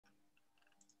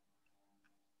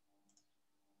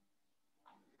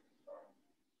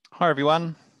Hi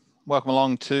everyone, welcome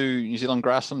along to New Zealand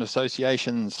Grassland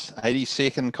Association's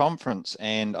 82nd conference,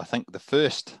 and I think the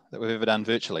first that we've ever done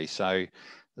virtually. So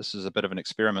this is a bit of an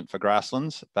experiment for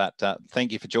grasslands, but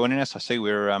thank you for joining us. I see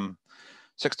we're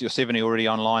 60 or 70 already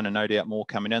online and no doubt more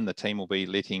coming in. The team will be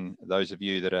letting those of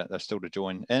you that are still to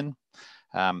join in.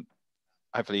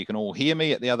 Hopefully you can all hear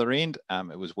me at the other end.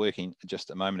 It was working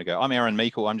just a moment ago. I'm Aaron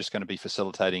Meikle. I'm just going to be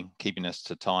facilitating, keeping us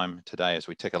to time today as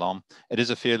we tick along. It is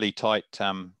a fairly tight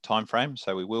time frame,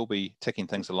 so we will be ticking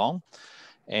things along.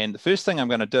 And the first thing I'm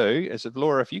going to do is,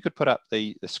 Laura, if you could put up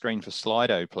the screen for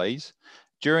Slido, please.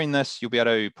 During this, you'll be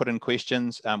able to put in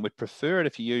questions. We'd prefer it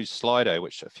if you use Slido,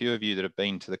 which a few of you that have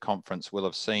been to the conference will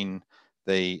have seen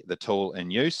the tool in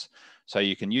use. So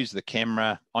you can use the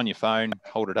camera on your phone,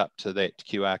 hold it up to that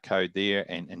QR code there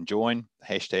and join,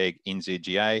 hashtag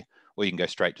NZGA, or you can go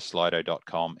straight to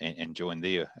slido.com and join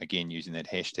there, again, using that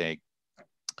hashtag.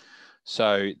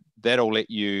 So that'll let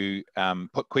you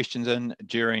put questions in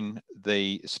during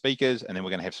the speakers, and then we're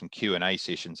going to have some Q&A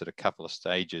sessions at a couple of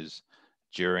stages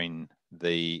during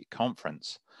the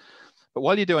conference. But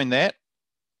while you're doing that,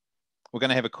 we're going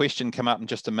to have a question come up in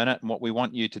just a minute, and what we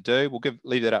want you to do, we'll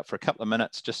leave that up for a couple of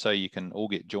minutes just so you can all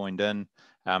get joined in.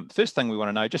 First thing we want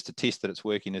to know, just to test that it's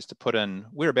working, is to put in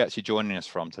whereabouts you're joining us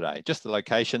from today. Just the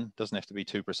location, doesn't have to be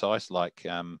too precise, like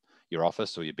your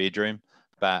office or your bedroom,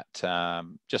 but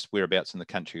just whereabouts in the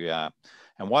country you are.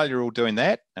 And while you're all doing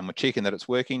that, and we're checking that it's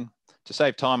working, to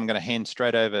save time, I'm going to hand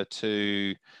straight over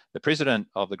to the president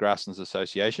of the Grasslands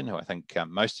Association, who I think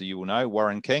most of you will know,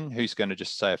 Warren King, who's going to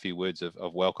just say a few words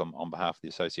of welcome on behalf of the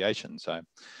association. So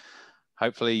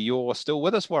hopefully you're still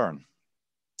with us, Warren.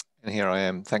 And here I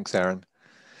am. Thanks, Aaron.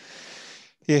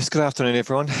 Yes, good afternoon,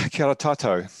 everyone. Kia ora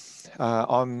tātou.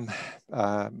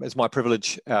 It's my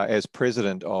privilege as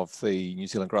president of the New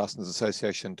Zealand Grasslands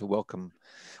Association to welcome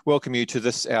you to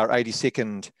this, our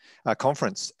 82nd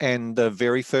conference, and the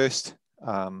very first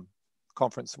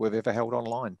conference we've ever held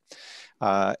online.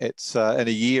 It's in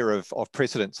a year of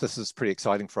precedence. This is pretty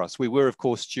exciting for us. We were, of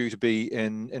course, due to be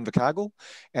in Invercargill,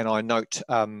 and I note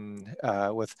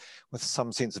with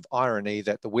some sense of irony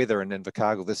that the weather in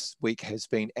Invercargill this week has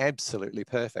been absolutely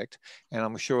perfect, and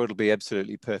I'm sure it'll be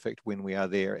absolutely perfect when we are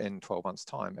there in 12 months'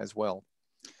 time as well.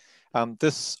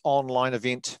 This online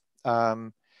event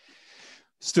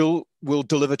still will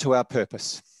deliver to our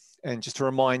purpose. And just to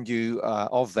remind you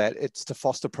of that, it's to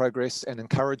foster progress and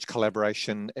encourage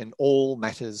collaboration in all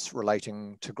matters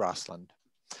relating to grassland.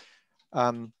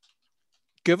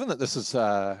 Given that this is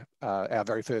our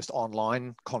very first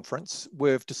online conference,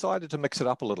 we've decided to mix it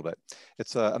up a little bit.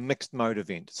 It's a mixed mode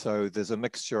event. So there's a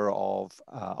mixture of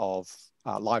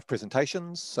live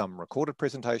presentations, some recorded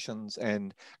presentations,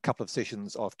 and a couple of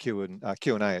sessions of Q&A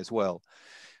as well.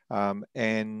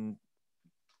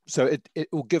 So it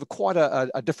will give quite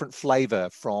a different flavour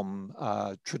from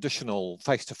traditional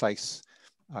face-to-face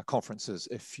conferences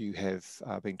if you have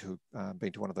been to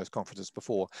one of those conferences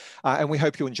before. And we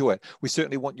hope you enjoy it. We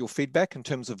certainly want your feedback in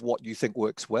terms of what you think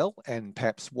works well and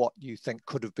perhaps what you think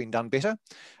could have been done better.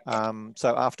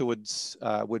 So afterwards,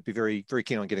 we'd be very, very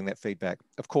keen on getting that feedback.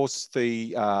 Of course,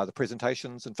 the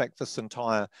presentations, in fact, this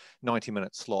entire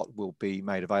 90-minute slot will be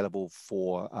made available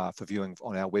for viewing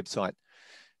on our website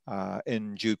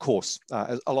in due course,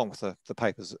 along with the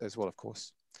papers as well, of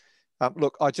course.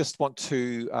 Look, I just want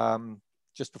to,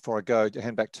 just before I go, to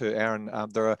hand back to Aaron,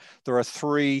 there are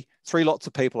three lots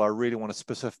of people I really want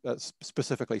to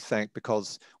specifically thank,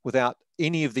 because without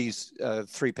any of these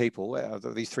three people,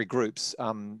 these three groups,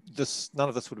 none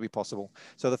of this would be possible.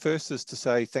 So the first is to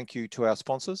say thank you to our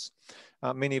sponsors.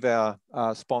 Many of our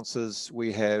sponsors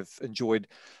we have enjoyed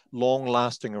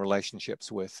long-lasting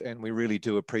relationships with, and we really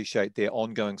do appreciate their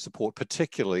ongoing support,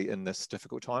 particularly in this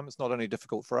difficult time. It's not only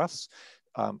difficult for us,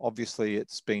 obviously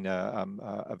it's been a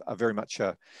very much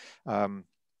an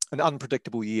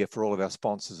unpredictable year for all of our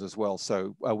sponsors as well.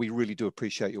 So we really do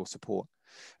appreciate your support.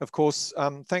 Of course,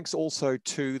 thanks also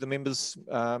to the members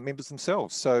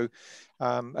themselves. So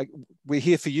we're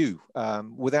here for you.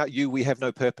 Without you, we have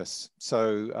no purpose.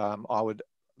 So I would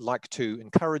like to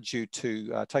encourage you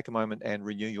to take a moment and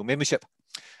renew your membership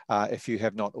if you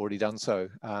have not already done so.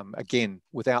 Again,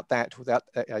 without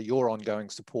your ongoing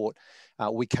support,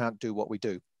 we can't do what we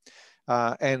do.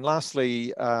 And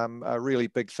lastly, a really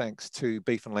big thanks to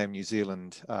Beef and Lamb New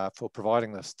Zealand for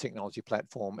providing this technology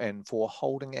platform and for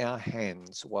holding our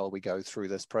hands while we go through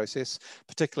this process,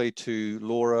 particularly to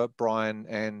Laura, Briar,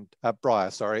 and of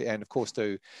course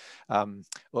to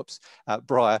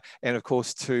Briar, and of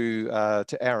course to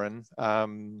Aaron.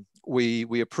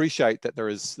 We appreciate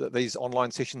that these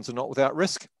online sessions are not without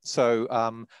risk. So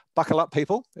buckle up,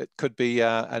 people. It could be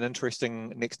an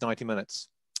interesting next 90 minutes.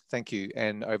 Thank you,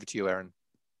 and over to you, Aaron.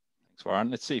 Thanks, Warren.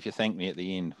 Let's see if you thank me at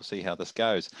the end. We'll see how this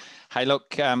goes. Hey,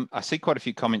 look, I see quite a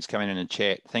few comments coming in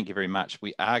chat. Thank you very much.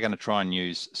 We are going to try and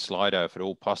use Slido if at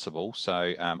all possible.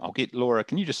 So I'll get Laura.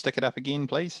 Can you just stick it up again,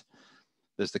 please?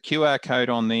 There's the QR code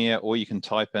on there, or you can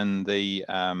type in the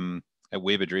a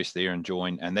web address there and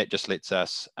join, and that just lets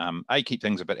us keep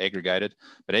things a bit aggregated.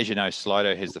 But as you know,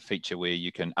 Slido has the feature where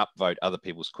you can upvote other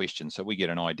people's questions, so we get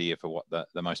an idea for what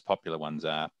the most popular ones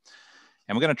are.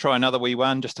 And we're going to try another wee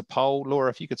one, just a poll. Laura,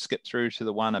 if you could skip through to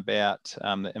the one about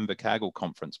the NZGA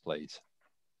conference, please.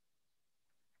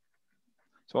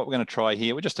 So what we're going to try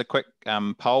here, we're just a quick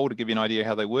poll to give you an idea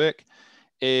how they work,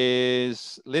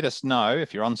 is let us know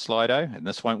if you're on Slido, and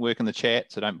this won't work in the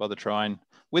chat, so don't bother trying,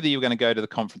 whether you're going to go to the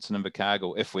conference in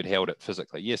NZGA if we'd held it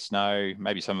physically. Yes, no,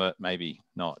 maybe some of it, maybe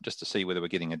not, just to see whether we're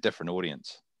getting a different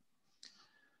audience.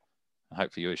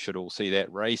 Hopefully you should all see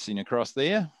that racing across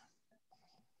there.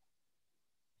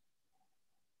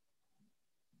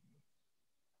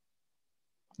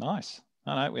 Nice.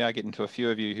 No, we are getting to a few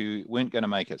of you who weren't going to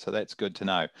make it, so that's good to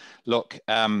know. Look,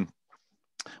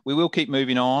 we will keep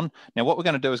moving on. Now, what we're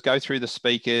going to do is go through the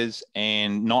speakers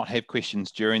and not have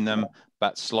questions during them,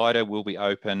 but Slido will be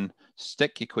open.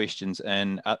 Stick your questions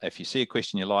in. If you see a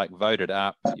question you like, vote it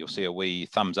up. You'll see a wee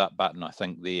thumbs up button, I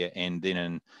think, there. And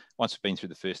then once we've been through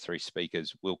the first 3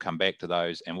 speakers, we'll come back to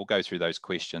those and we'll go through those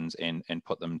questions and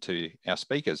put them to our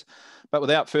speakers. But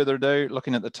without further ado,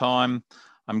 looking at the time,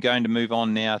 I'm going to move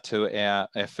on now to our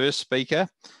first speaker.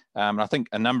 I think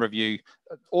a number of you,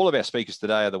 all of our speakers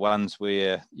today are the ones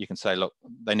where you can say, look,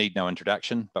 they need no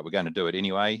introduction, but we're going to do it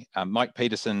anyway. Mike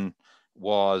Petersen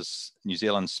was New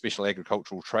Zealand's Special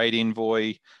Agricultural Trade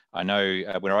Envoy. I know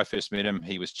when I first met him,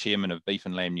 he was chairman of Beef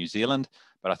and Lamb New Zealand.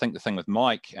 But I think the thing with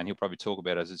Mike, and he'll probably talk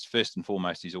about it, is first and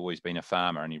foremost, he's always been a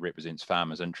farmer and he represents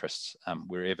farmers' interests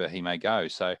wherever he may go.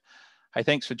 So, hey,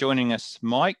 thanks for joining us,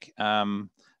 Mike.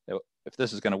 If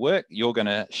this is going to work, you're going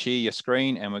to share your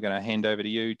screen and we're going to hand over to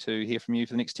you to hear from you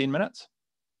for the next 10 minutes.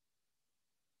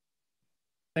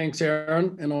 Thanks,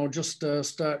 Aaron. And I'll just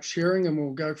start sharing and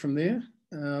we'll go from there.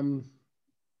 There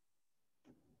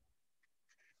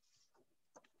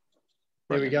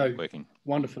we go. Working.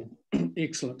 Wonderful.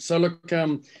 Excellent. So look,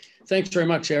 thanks very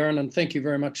much, Aaron, and thank you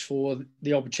very much for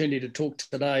the opportunity to talk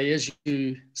today. As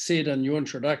you said in your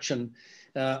introduction,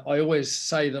 I always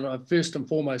say that I first and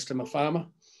foremost am a farmer.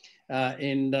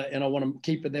 And I want to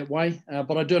keep it that way,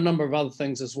 but I do a number of other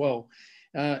things as well.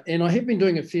 And I have been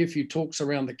doing a fair few talks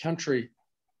around the country,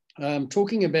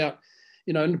 talking about,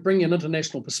 bringing an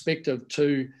international perspective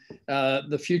to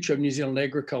the future of New Zealand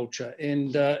agriculture.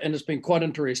 And it's been quite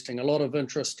interesting, a lot of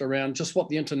interest around just what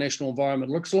the international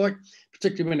environment looks like,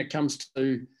 particularly when it comes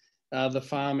to the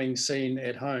farming scene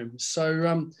at home. So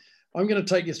I'm going to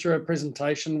take you through a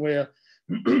presentation where,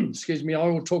 excuse me, I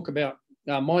will talk about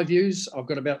my views. I've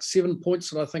got about 7 points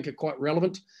that I think are quite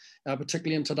relevant,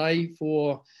 particularly in today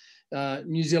for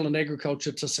New Zealand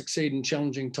agriculture to succeed in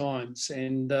challenging times.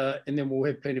 And then we'll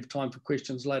have plenty of time for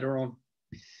questions later on.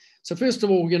 So first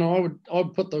of all, I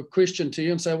would put the question to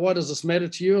you and say, why does this matter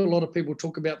to you? A lot of people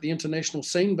talk about the international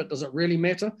scene, but does it really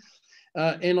matter?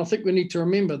 And I think we need to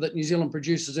remember that New Zealand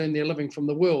producers earn their living from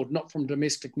the world, not from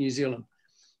domestic New Zealand.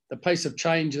 The pace of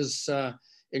change is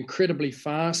incredibly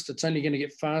fast. It's only going to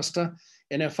get faster.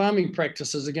 And our farming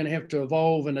practices are going to have to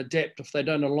evolve and adapt if they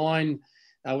don't align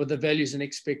with the values and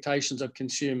expectations of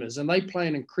consumers. And they play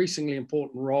an increasingly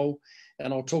important role.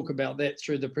 And I'll talk about that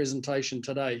through the presentation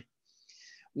today.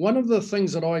 One of the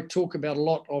things that I talk about a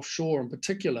lot offshore in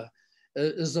particular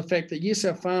is the fact that, yes,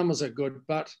 our farmers are good,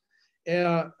 but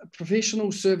our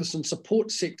professional service and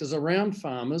support sectors around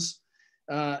farmers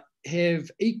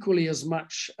have equally as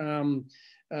much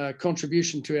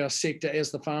contribution to our sector as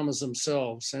the farmers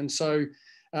themselves. And so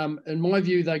in my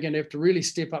view, they're going to have to really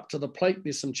step up to the plate.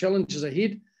 There's some challenges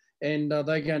ahead, and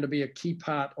they're going to be a key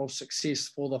part of success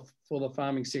for the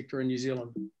farming sector in New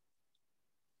Zealand.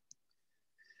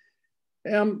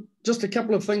 Just a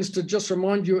couple of things to just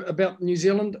remind you about New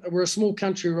Zealand. We're a small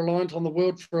country reliant on the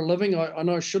world for a living. I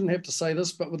know I shouldn't have to say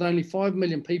this, but with only 5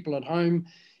 million people at home,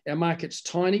 our market's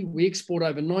tiny. We export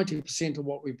over 90% of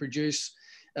what we produce.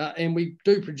 And we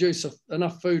do produce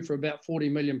enough food for about 40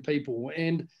 million people.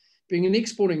 And being an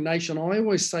exporting nation, I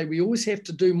always say we always have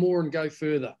to do more and go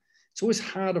further. It's always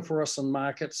harder for us in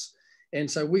markets.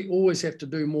 And so we always have to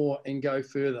do more and go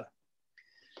further.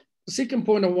 The second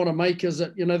point I want to make is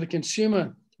that, the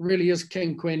consumer really is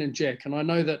king, queen, and jack. And I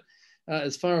know that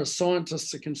as far as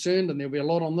scientists are concerned, and there'll be a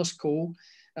lot on this call,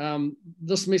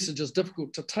 this message is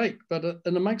difficult to take. But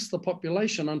in amongst the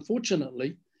population,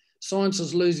 unfortunately, science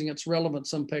is losing its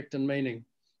relevance, impact, and meaning.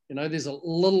 You know, there's a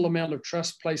little amount of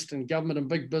trust placed in government and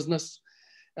big business.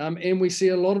 And we see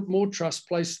a lot more trust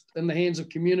placed in the hands of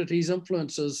communities,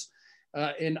 influencers,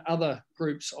 and other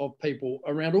groups of people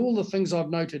around all the things I've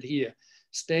noted here,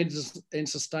 standards and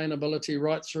sustainability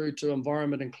right through to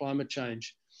environment and climate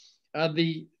change.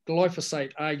 The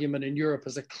glyphosate argument in Europe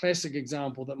is a classic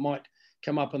example that might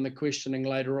come up in the questioning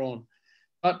later on.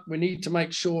 But we need to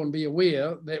make sure and be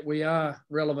aware that we are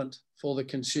relevant for the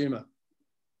consumer.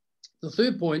 The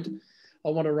third point I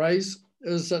want to raise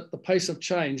is that the pace of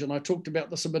change, and I talked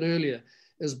about this a bit earlier,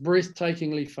 is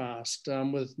breathtakingly fast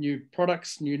with new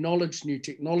products, new knowledge, new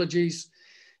technologies,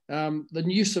 the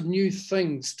use of new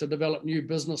things to develop new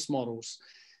business models.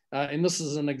 And this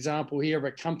is an example here of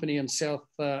a company in San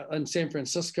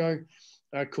Francisco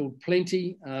called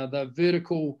Plenty, the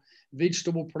vertical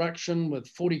vegetable production with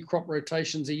 40 crop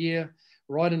rotations a year,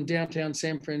 right in downtown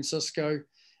San Francisco.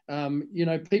 You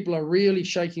know, people are really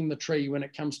shaking the tree when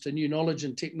it comes to new knowledge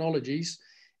and technologies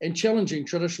and challenging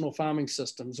traditional farming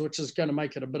systems, which is going to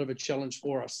make it a bit of a challenge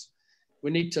for us.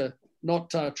 We need to not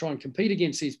try and compete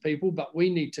against these people, but we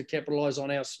need to capitalize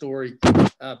on our story,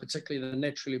 particularly the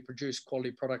naturally produced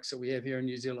quality products that we have here in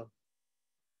New Zealand.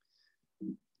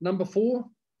 Number 4,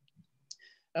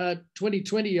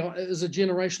 2020 is a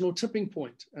generational tipping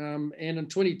point. And in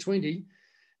 2020,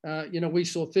 you know, we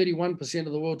saw 31%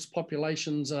 of the world's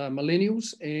population's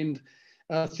millennials and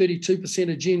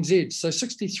 32% of Gen Z. So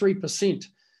 63%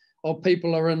 of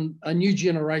people are in a new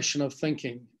generation of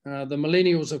thinking. The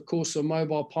millennials, of course, are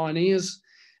mobile pioneers,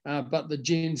 but the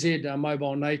Gen Z are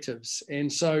mobile natives.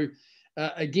 And so,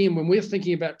 again, when we're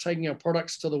thinking about taking our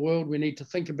products to the world, we need to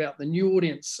think about the new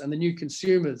audience and the new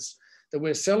consumers that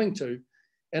we're selling to,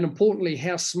 and importantly,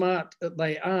 how smart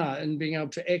they are in being able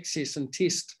to access and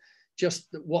test just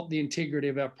what the integrity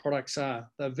of our products are.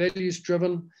 They're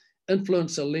values-driven,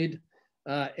 influencer-led,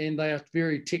 and they are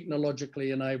very technologically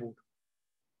enabled.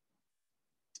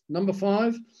 Number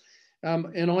 5,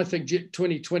 and I think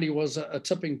 2020 was a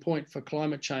tipping point for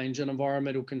climate change and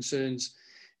environmental concerns.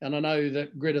 And I know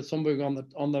that Greta Thunberg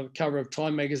on the cover of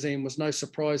Time magazine was no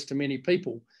surprise to many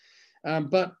people.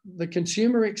 But the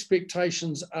consumer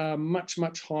expectations are much,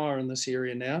 much higher in this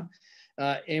area now,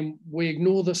 and we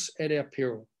ignore this at our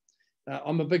peril.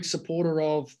 I'm a big supporter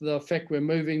of the fact we're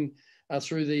moving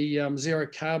through the Zero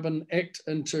Carbon Act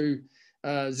into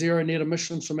zero net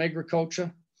emissions from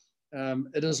agriculture.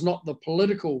 It is not the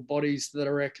political bodies that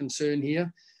are our concern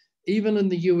here. Even in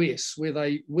the US, where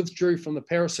they withdrew from the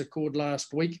Paris Accord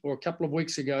last week or a couple of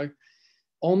weeks ago,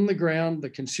 on the ground, the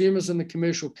consumers and the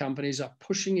commercial companies are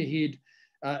pushing ahead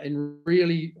and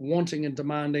really wanting and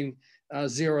demanding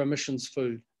zero emissions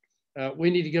food. We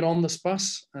need to get on this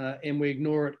bus and we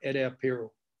ignore it at our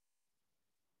peril.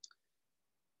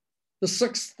 The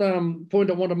 6th point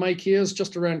I want to make here is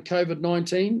just around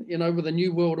COVID-19. You know, with a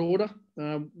new world order,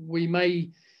 we may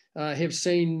have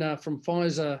seen from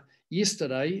Pfizer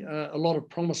yesterday a lot of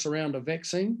promise around a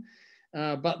vaccine,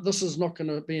 but this is not going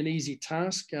to be an easy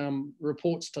task.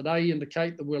 Reports today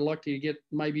indicate that we're likely to get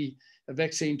maybe a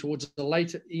vaccine towards the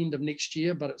late end of next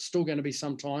year, but it's still going to be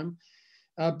some time.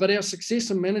 But our success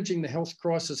in managing the health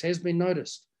crisis has been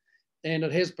noticed, and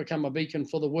it has become a beacon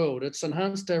for the world. It's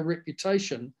enhanced our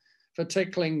reputation for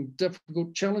tackling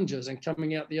difficult challenges and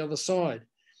coming out the other side.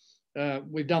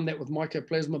 We've done that with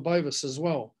Mycoplasma bovis as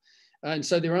well. And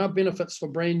so there are benefits for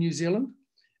brand New Zealand,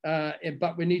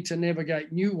 but we need to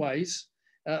navigate new ways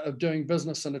of doing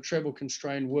business in a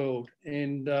travel-constrained world.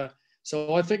 And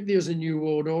so I think there's a new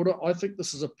world order. I think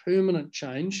this is a permanent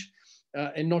change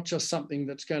and not just something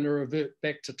that's going to revert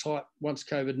back to type once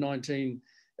COVID-19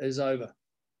 is over.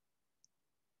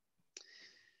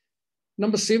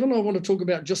 Number 7, I want to talk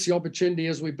about just the opportunity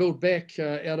as we build back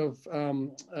out of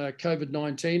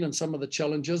COVID-19 and some of the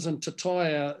challenges. And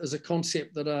Tataya is a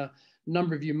concept that a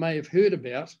number of you may have heard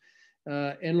about.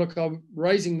 And look, I'm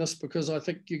raising this because I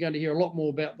think you're going to hear a lot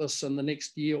more about this in the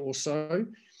next year or so.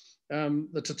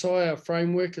 The Tataya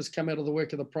framework has come out of the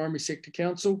work of the Primary Sector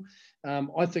Council.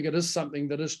 I think it is something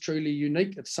that is truly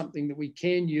unique. It's something that we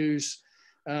can use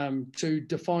to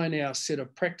define our set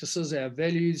of practices, our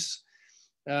values,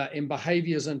 and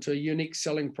behaviours into a unique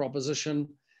selling proposition.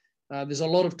 There's a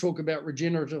lot of talk about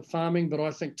regenerative farming, but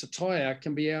I think Tataya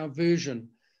can be our version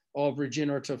of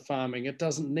regenerative farming. It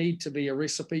doesn't need to be a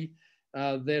recipe.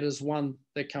 That is one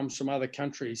that comes from other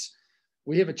countries.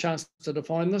 We have a chance to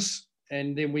define this,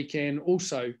 and then we can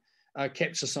also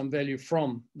capture some value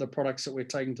from the products that we're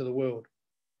taking to the world.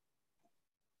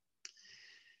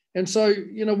 And so,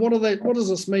 you know, what does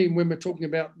this mean when we're talking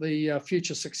about the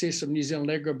future success of New Zealand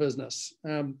agribusiness?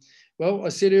 Well, I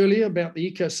said earlier about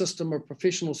the ecosystem of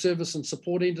professional service and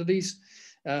support entities.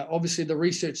 Obviously the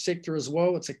research sector as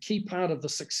well. It's a key part of the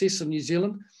success of New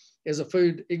Zealand as a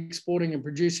food exporting and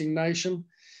producing nation.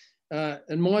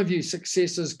 In my view,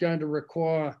 success is going to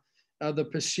require the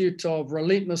pursuit of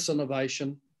relentless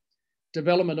innovation,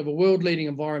 development of a world-leading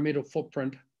environmental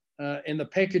footprint, and the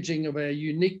packaging of our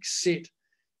unique set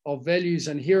of values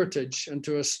and heritage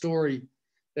into a story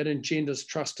that engenders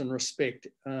trust and respect.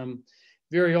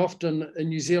 Very often in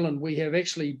New Zealand, we have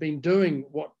actually been doing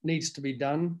what needs to be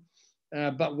done,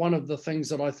 but one of the things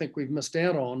that I think we've missed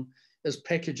out on is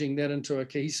packaging that into a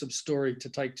cohesive story to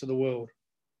take to the world.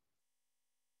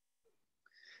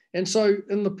 And so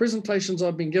in the presentations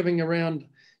I've been giving around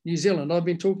New Zealand, I've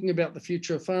been talking about the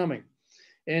future of farming.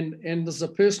 And there's a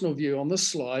personal view on this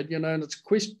slide, and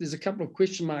there's a couple of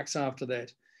question marks after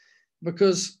that,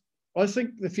 because I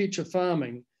think the future of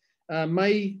farming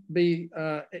may be,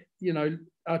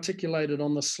 articulated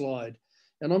on this slide.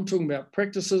 And I'm talking about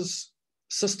practices,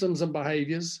 systems and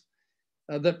behaviors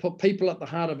that put people at the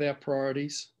heart of our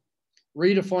priorities,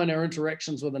 redefine our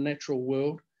interactions with the natural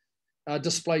world,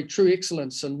 display true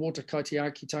excellence in water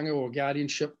kaitiakitanga or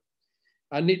guardianship,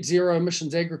 net zero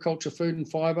emissions agriculture, food and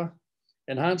fibre,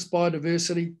 enhanced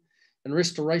biodiversity and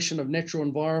restoration of natural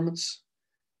environments,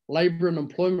 labour and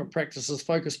employment practices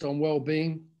focused on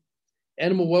well-being,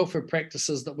 animal welfare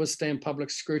practices that withstand public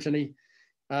scrutiny,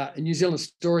 a New Zealand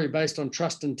story based on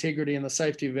trust, integrity and the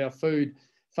safety of our food,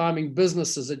 farming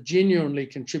businesses that genuinely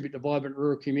contribute to vibrant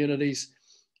rural communities,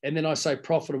 and then I say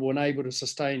profitable and able to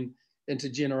sustain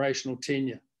intergenerational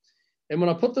tenure. And when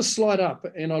I put this slide up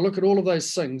and I look at all of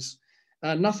those things,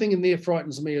 nothing in there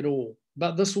frightens me at all.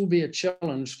 But this will be a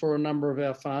challenge for a number of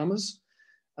our farmers.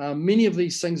 Many of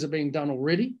these things are being done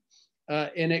already.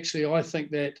 And actually, I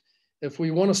think that if we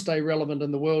want to stay relevant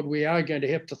in the world, we are going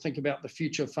to have to think about the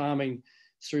future of farming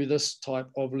through this type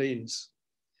of lens.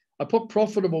 I put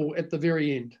profitable at the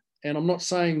very end. And I'm not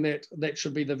saying that that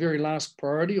should be the very last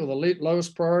priority or the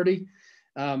lowest priority,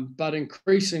 but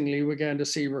increasingly we're going to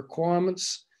see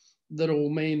requirements that will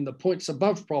mean the points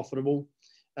above profitable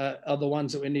are the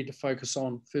ones that we need to focus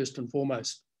on first and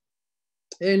foremost.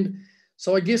 And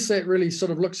so I guess that really sort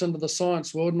of looks into the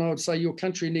science world, and I would say your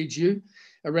country needs you.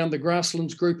 Around the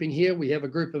grasslands grouping here, we have a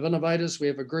group of innovators, we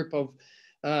have a group of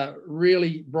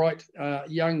really bright,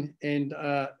 young and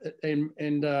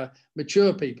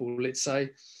mature people, let's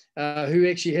say, who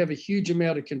actually have a huge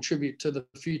amount to contribute to the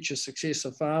future success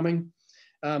of farming.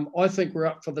 I think we're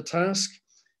up for the task.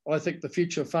 I think the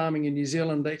future of farming in New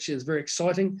Zealand actually is very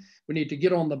exciting. We need to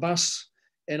get on the bus.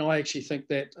 And I actually think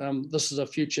that this is a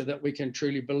future that we can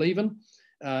truly believe in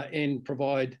and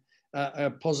provide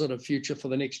a positive future for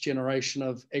the next generation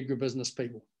of agribusiness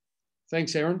people.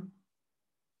 Thanks, Aaron.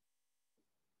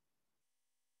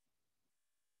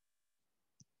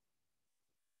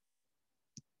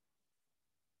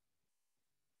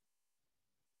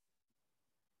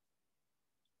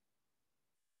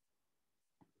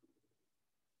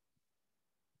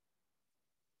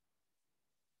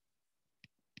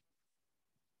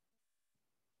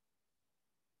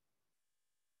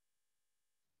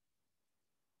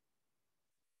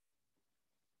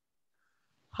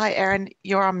 Hi, Aaron,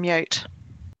 you're on mute.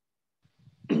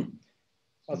 I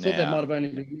thought that might have only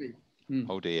been me.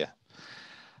 Oh dear.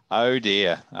 Oh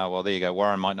dear. Oh, well, there you go.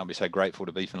 Warren might not be so grateful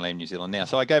to Beef and Lamb New Zealand now.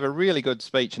 So I gave a really good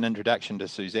speech and introduction to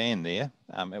Suzanne there.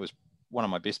 It was one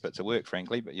of my best bits of work,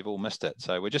 frankly, but you've all missed it.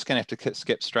 So we're just going to have to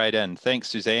skip straight in. Thanks,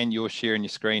 Suzanne. You're sharing your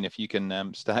screen. If you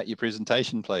can start your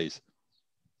presentation, please.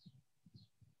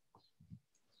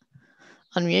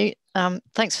 Unmute.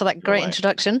 Thanks for that great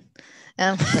introduction.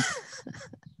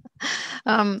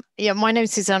 Yeah, my name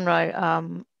is Suzanne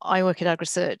Rowe. I work at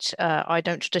AgResearch. I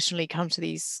don't traditionally come to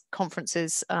these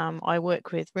conferences. I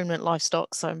work with ruminant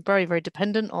livestock, so I'm very, very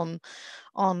dependent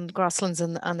on grasslands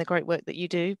and the great work that you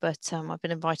do. But I've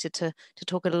been invited to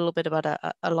talk a little bit about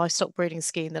a livestock breeding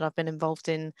scheme that I've been involved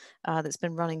in that's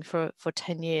been running for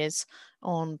 10 years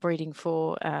on breeding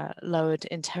for lowered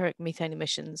enteric methane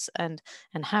emissions and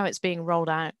how it's being rolled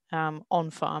out on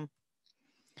farm.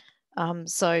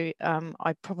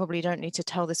 I probably don't need to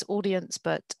tell this audience,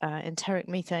 but enteric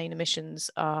methane emissions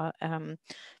are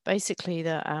basically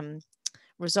the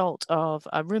result of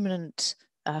a ruminant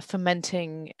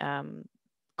fermenting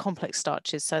complex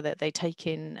starches, so that they take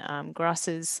in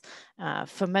grasses,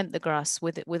 ferment the grass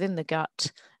within the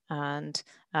gut, and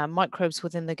microbes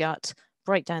within the gut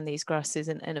break down these grasses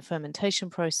in a fermentation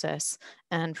process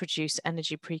and produce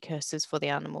energy precursors for the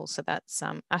animals. So that's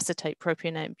acetate,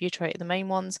 propionate, and butyrate are the main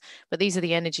ones, but these are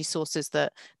the energy sources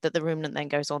that the ruminant then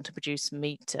goes on to produce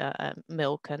meat,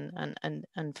 milk,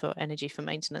 and for energy for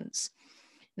maintenance.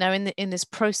 Now in this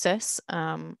process,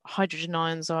 hydrogen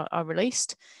ions are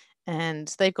released,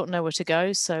 and they've got nowhere to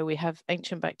go. So we have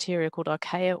ancient bacteria called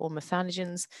archaea or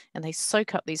methanogens, and they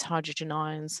soak up these hydrogen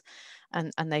ions,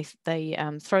 and they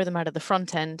throw them out of the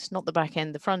front end, not the back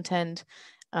end, the front end,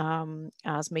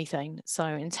 as methane. So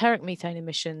enteric methane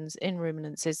emissions in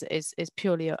ruminants is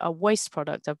purely a waste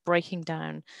product of breaking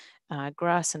down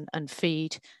grass and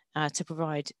feed to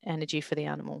provide energy for the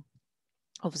animal.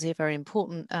 Obviously a very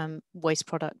important waste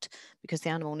product because the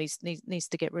animal needs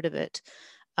to get rid of it.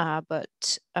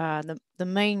 But the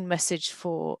main message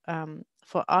for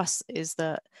us is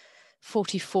that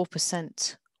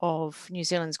 44% of New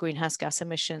Zealand's greenhouse gas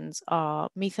emissions are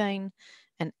methane,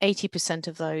 and 80%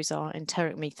 of those are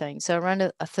enteric methane. So around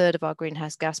a third of our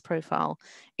greenhouse gas profile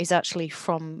is actually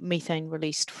from methane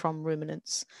released from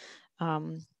ruminants.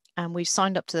 And we've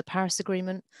signed up to the Paris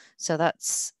Agreement, so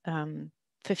that's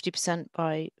 50%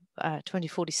 by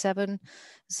 2047.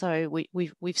 So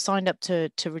we've signed up to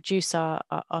reduce our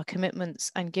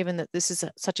commitments, and given that this is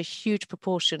such a huge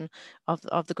proportion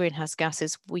of the greenhouse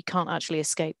gases, we can't actually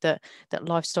escape that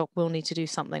livestock will need to do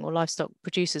something, or livestock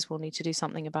producers will need to do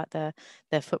something about their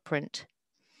footprint.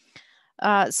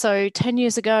 So 10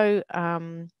 years ago,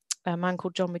 a man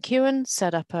called John McEwen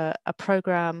set up a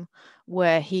program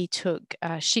where he took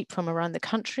sheep from around the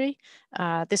country.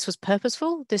 This was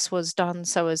purposeful. This was done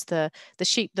so as the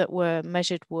sheep that were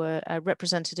measured were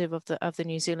representative of the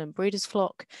New Zealand breeders'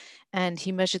 flock, and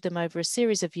he measured them over a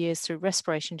series of years through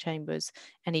respiration chambers,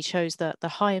 and he chose the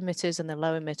high emitters and the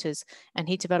low emitters, and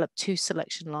he developed 2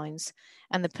 selection lines.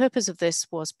 And the purpose of this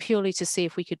was purely to see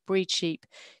if we could breed sheep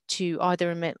to either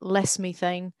emit less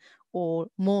methane or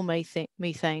more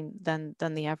methane than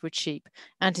the average sheep,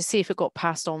 and to see if it got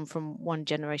passed on from one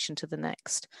generation to the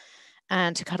next.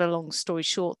 And to cut a long story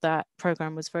short, that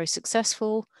program was very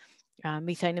successful.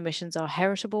 Methane emissions are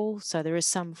heritable, so there is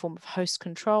some form of host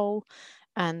control,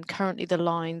 and currently the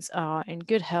lines are in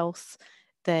good health.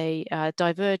 They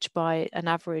diverge by an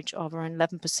average of around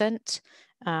 11%.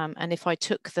 And if I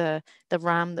took the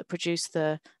ram that produced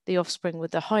the offspring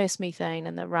with the highest methane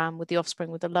and the ram with the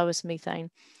offspring with the lowest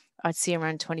methane, I'd see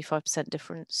around 25%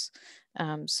 difference.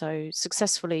 So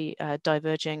successfully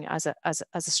diverging as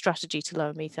a strategy to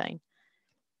lower methane.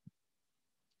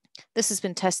 This has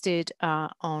been tested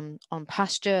on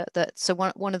pasture. So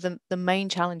one of the main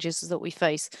challenges that we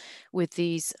face with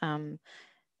these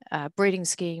breeding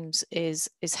schemes is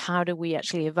how do we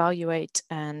actually evaluate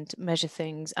and measure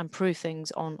things and prove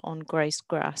things on grazed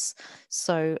grass.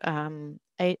 So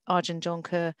Arjun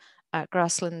Jonker at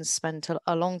Grasslands spent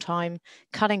a long time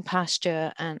cutting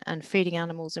pasture and feeding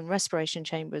animals in respiration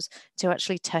chambers to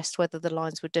actually test whether the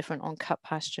lines were different on cut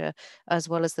pasture, as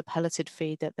well as the pelleted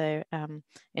feed that they're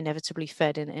inevitably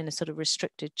fed in a sort of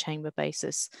restricted chamber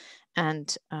basis.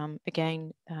 And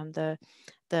again,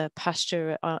 the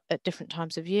pasture at different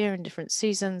times of year and different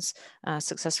seasons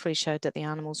successfully showed that the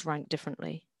animals ranked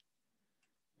differently.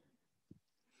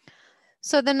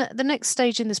 So then the next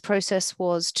stage in this process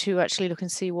was to actually look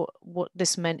and see what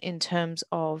this meant in terms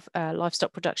of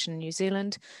livestock production in New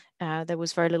Zealand. There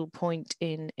was very little point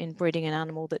in breeding an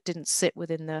animal that didn't sit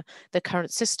within the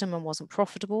current system and wasn't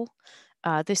profitable.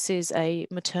 This is a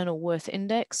maternal worth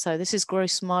index. So this is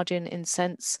gross margin in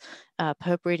cents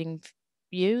per breeding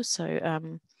ewe.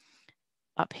 So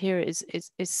up here is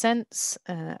cents,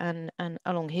 and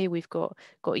along here we've got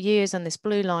years, and this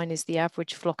blue line is the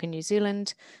average flock in New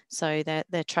Zealand. So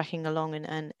they're tracking along,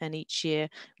 and each year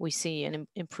we see an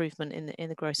improvement in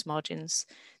the gross margins.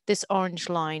 This orange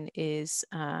line is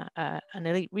an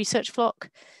elite research flock,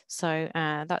 so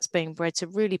that's being bred to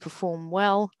really perform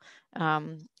well,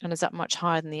 and is that much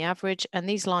higher than the average. And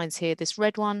these lines here, this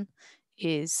red one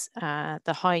is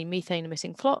the high methane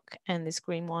emitting flock, and this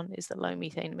green one is the low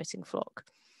methane emitting flock.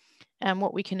 And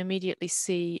what we can immediately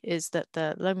see is that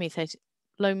the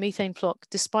low methane flock,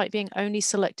 despite being only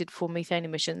selected for methane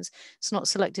emissions, it's not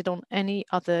selected on any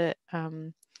other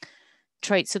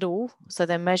traits at all. So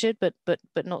they're measured, but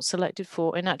not selected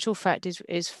for. In actual fact,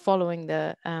 is following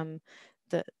the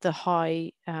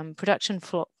high production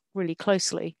flock really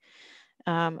closely.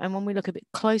 And when we look a bit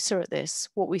closer at this,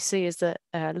 what we see is that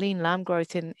lean lamb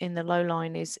growth in the low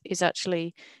line is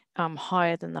actually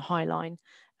higher than the high line.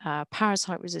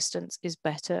 Parasite resistance is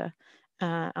better,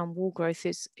 and wool growth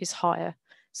is higher.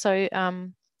 So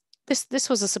this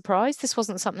was a surprise. This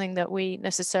wasn't something that we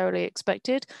necessarily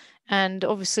expected, and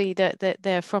obviously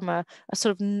they're from a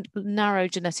sort of narrow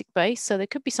genetic base, so there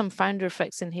could be some founder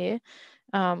effects in here.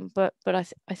 But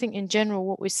I think in general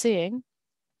what we're seeing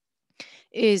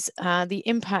is the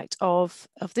impact of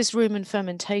this rumen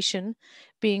fermentation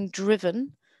being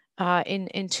driven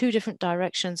in 2 different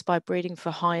directions by breeding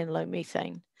for high and low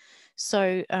methane.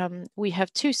 So we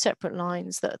have two separate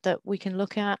lines that we can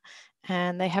look at,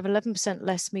 and they have 11%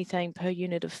 less methane per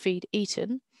unit of feed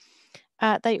eaten.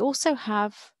 They also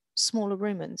have smaller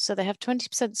rumens. So they have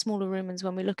 20% smaller rumens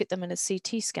when we look at them in a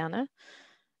CT scanner.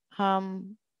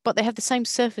 But they have the same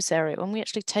surface area. When we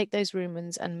actually take those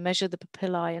rumens and measure the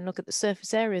papillae and look at the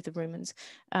surface area of the rumens,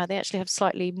 they actually have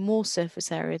slightly more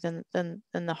surface area than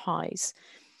the highs.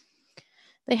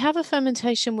 They have a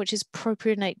fermentation which is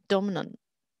propionate dominant.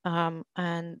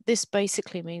 And this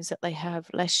basically means that they have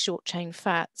less short chain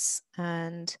fats,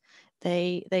 and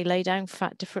they lay down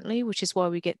fat differently, which is why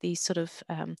we get these sort of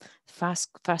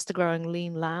faster growing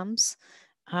lean lambs.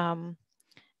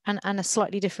 And a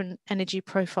slightly different energy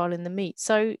profile in the meat.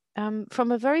 So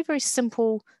from a very, very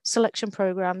simple selection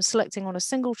program, selecting on a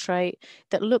single trait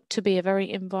that looked to be a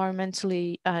very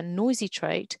environmentally noisy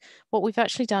trait, what we've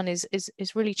actually done is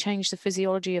really change the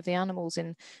physiology of the animals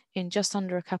in just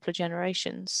under a couple of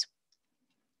generations.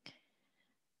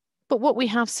 But what we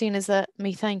have seen is that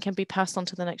methane can be passed on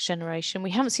to the next generation.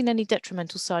 We haven't seen any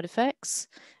detrimental side effects.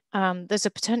 There's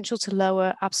a potential to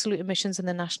lower absolute emissions in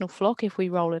the national flock if we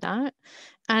roll it out,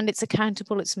 and it's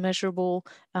accountable, it's measurable.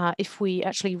 If we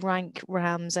actually rank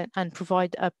rams and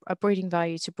provide a breeding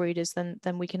value to breeders,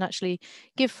 then we can actually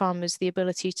give farmers the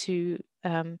ability to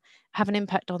have an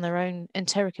impact on their own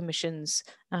enteric emissions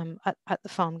at the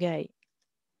farm gate.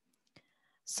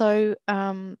 So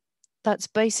that's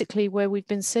basically where we've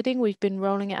been sitting. We've been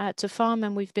rolling it out to farm,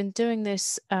 and we've been doing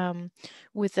this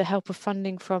with the help of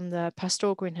funding from the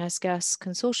Pastoral Greenhouse Gas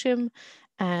Consortium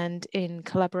and in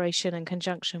collaboration and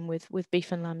conjunction with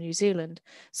Beef and Lamb New Zealand.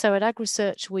 So at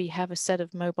AgResearch, we have a set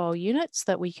of mobile units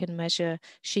that we can measure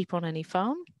sheep on any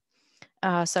farm.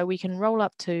 So we can roll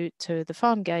up to the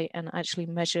farm gate and actually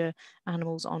measure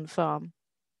animals on farm.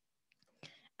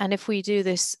 And if we do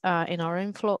this in our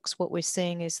own flocks, what we're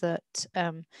seeing is that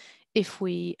if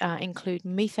we include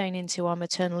methane into our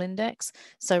maternal index,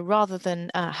 so rather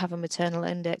than have a maternal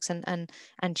index and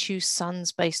choose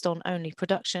sons based on only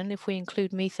production, if we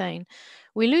include methane,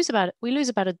 we lose about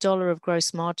 $1 of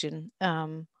gross margin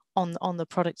on the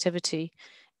productivity,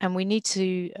 and we need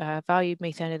to value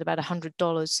methane at about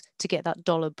 $100 to get that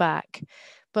dollar back.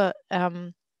 But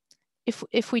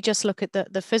if we just look at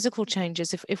the physical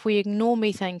changes, if we ignore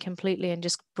methane completely and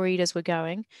just breed as we're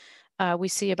going, we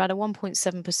see about a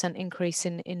 1.7% increase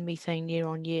in methane year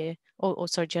on year, or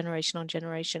sorry, generation on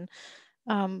generation.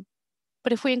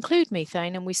 But if we include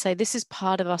methane and we say this is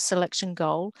part of our selection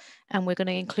goal, and we're going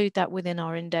to include that within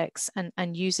our index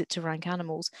and use it to rank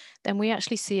animals, then we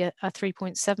actually see a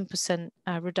 3.7%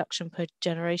 reduction per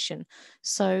generation.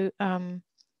 So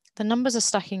the numbers are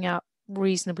stacking up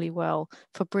reasonably well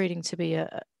for breeding to be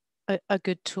a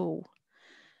good tool.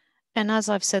 And as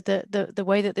I've said, the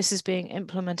way that this is being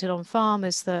implemented on farm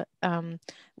is that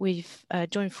we've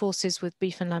joined forces with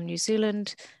Beef and Lamb New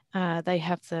Zealand. They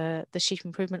have the Sheep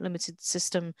Improvement Limited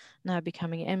system now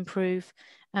becoming Improve.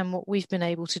 And what we've been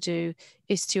able to do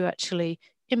is to actually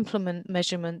implement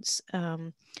measurements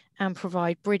and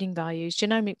provide breeding values,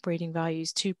 genomic breeding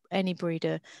values, to any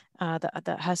breeder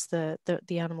that has the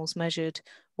animals measured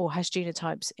or has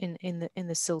genotypes in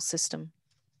the SIL system.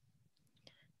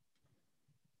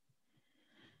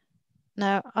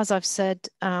 Now, as I've said,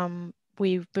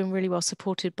 we've been really well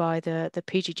supported by the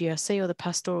PGGRC, or the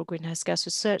Pastoral Greenhouse Gas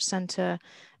Research Centre,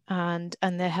 and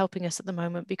they're helping us at the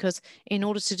moment, because in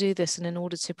order to do this and in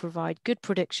order to provide good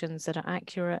predictions that are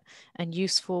accurate and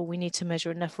useful, we need to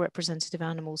measure enough representative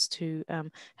animals to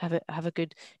have a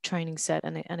good training set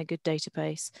and a good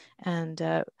database. And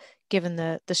given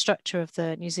the structure of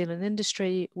the New Zealand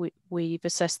industry, we've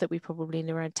assessed that we probably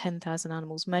need around 10,000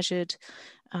 animals measured.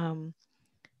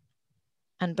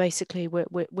 And basically,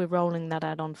 we're rolling that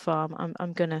out on farm.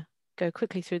 I'm going to go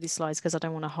quickly through these slides because I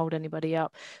don't want to hold anybody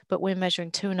up. But we're measuring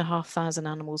 2,500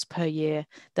 animals per year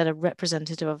that are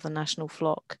representative of the national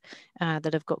flock,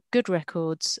 that have got good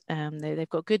records. They've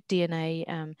got good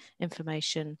DNA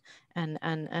information, and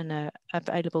are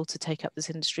available to take up this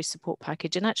industry support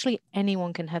package. And actually,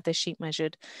 anyone can have their sheep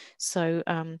measured. So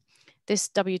this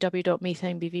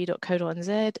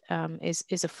www.methanebv.co.nz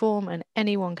is a form, and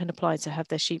anyone can apply to have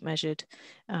their sheep measured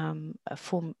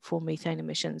for methane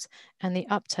emissions. And the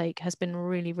uptake has been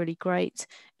really, really great.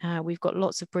 We've got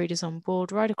lots of breeders on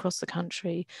board right across the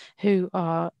country who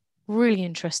are really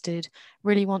interested,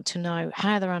 really want to know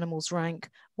how their animals rank,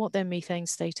 what their methane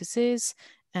status is,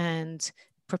 and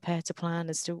prepare to plan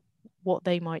as to what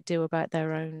they might do about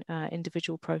their own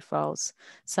individual profiles.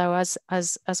 So as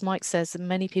Mike says,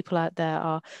 many people out there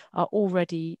are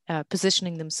already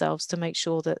positioning themselves to make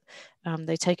sure that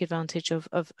they take advantage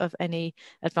of any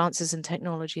advances in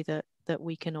technology that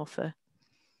we can offer.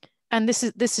 And this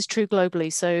is true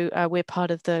globally. So we're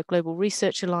part of the Global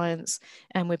Research Alliance,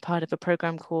 and we're part of a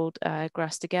program called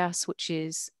Grass to Gas, which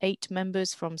is 8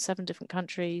 members from 7 different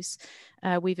countries.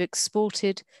 We've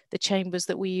exported the chambers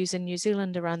that we use in New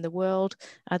Zealand around the world.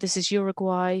 This is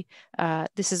Uruguay.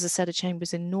 This is a set of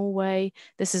chambers in Norway.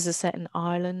 This is a set in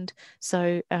Ireland.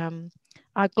 So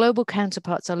our global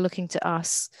counterparts are looking to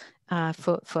us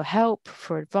for help,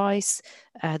 for advice.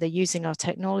 They're using our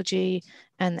technology,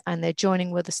 and they're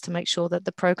joining with us to make sure that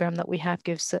the program that we have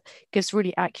gives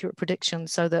really accurate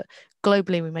predictions, so that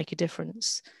globally we make a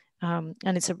difference. And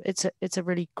it's a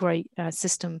really great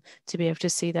system to be able to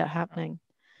see that happening.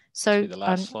 So the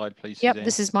last slide, please. Yep,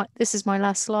 Suzanne. this is my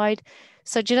last slide.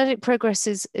 So genetic progress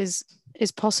is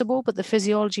possible, but the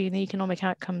physiology and the economic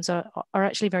outcomes are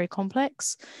actually very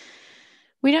complex.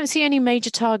 We don't see any major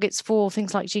targets for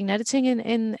things like gene editing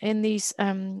in these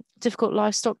difficult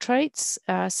livestock traits.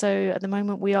 So at the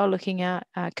moment, we are looking at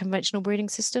conventional breeding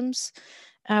systems.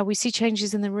 We see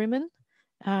changes in the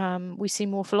rumen. We see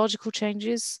morphological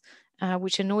changes,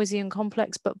 which are noisy and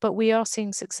complex, but we are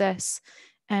seeing success,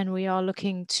 and we are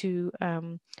looking to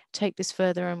take this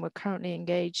further, and we're currently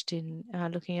engaged in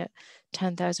looking at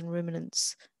 10,000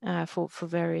 ruminants for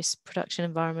various production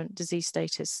environment, disease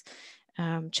status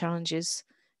challenges.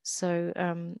 So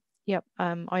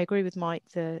I agree with Mike.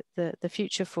 The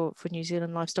future for New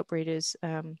Zealand livestock breeders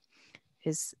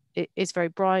is very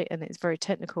bright, and it's very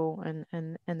technical,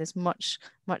 and there's much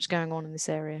going on in this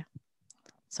area.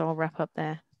 So I'll wrap up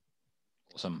there.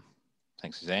 Awesome.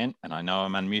 Thanks, Suzanne. And I know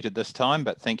I'm unmuted this time,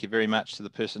 but thank you very much to the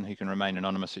person who can remain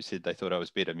anonymous who said they thought I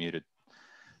was better muted.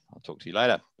 I'll talk to you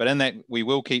later. But in that, we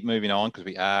will keep moving on, because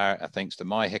we are, thanks to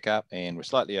my hiccup, and we're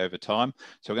slightly over time.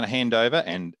 So we're going to hand over,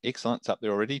 and excellent, it's up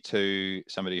there already, to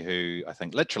somebody who I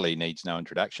think literally needs no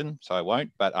introduction, so I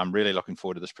won't, but I'm really looking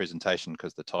forward to this presentation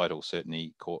because the title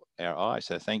certainly caught our eye.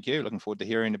 So thank you. Looking forward to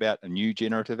hearing about a new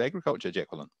generative agriculture,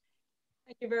 Jacqueline.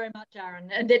 Thank you very much, Aaron.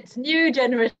 And it's new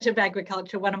generative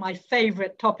agriculture, one of my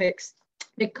favourite topics,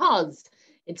 because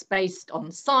it's based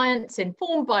on science,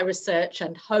 informed by research,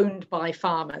 and honed by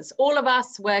farmers, all of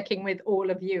us working with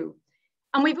all of you.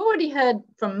 And we've already heard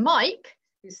from Mike,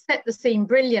 who set the scene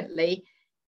brilliantly,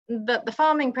 that the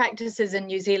farming practices in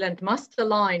New Zealand must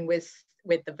align with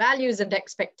the values and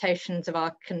expectations of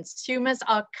our consumers,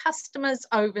 our customers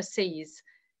overseas.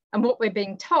 And what we're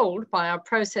being told by our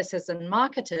processors and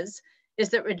marketers is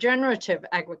that regenerative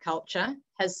agriculture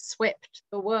has swept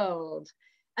the world,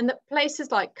 and that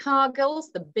places like Cargill's,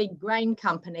 the big grain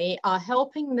company, are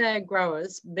helping their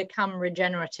growers become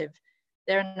regenerative.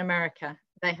 They're in America.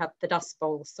 They have the Dust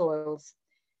Bowl soils.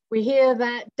 We hear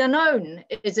that Danone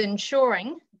is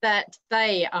ensuring that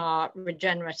they are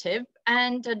regenerative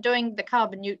and are doing the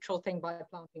carbon neutral thing by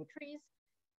planting trees.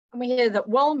 And we hear that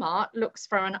Walmart looks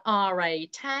for an RA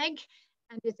tag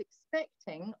and is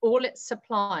expecting all its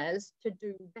suppliers to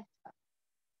do better.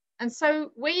 And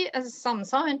so we, as some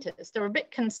scientists, are a bit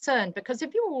concerned, because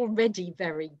if you're already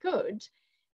very good,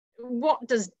 what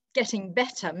does getting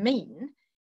better mean?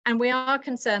 And we are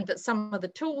concerned that some of the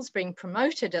tools being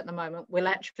promoted at the moment will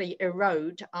actually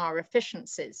erode our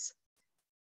efficiencies.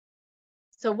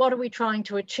 So what are we trying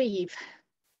to achieve?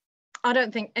 I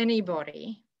don't think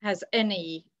anybody has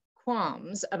any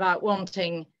qualms about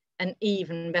wanting an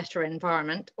even better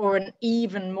environment, or an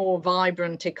even more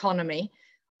vibrant economy,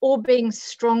 or being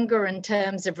stronger in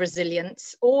terms of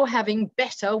resilience, or having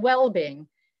better well-being.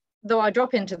 Though I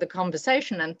drop into the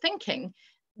conversation and thinking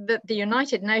that the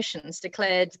United Nations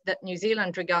declared that New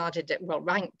Zealand regarded it, well,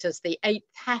 ranked as the 8th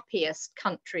happiest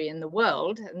country in the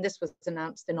world, and this was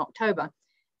announced in October.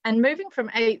 And moving from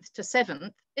 8th to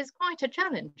 7th is quite a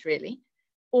challenge, really.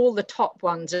 All the top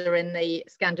ones are in the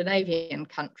Scandinavian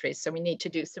countries, so we need to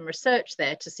do some research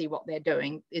there to see what they're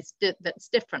doing that's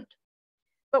different.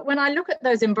 But when I look at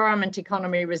those environment,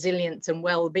 economy, resilience, and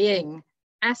well-being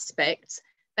aspects,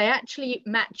 they actually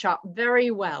match up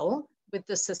very well with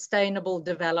the Sustainable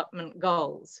Development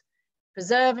Goals.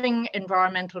 Preserving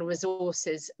environmental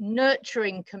resources,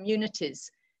 nurturing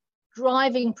communities,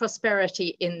 driving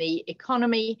prosperity in the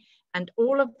economy, and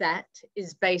all of that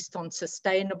is based on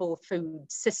sustainable food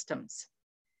systems.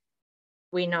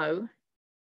 We know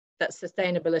that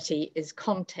sustainability is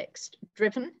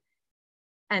context-driven,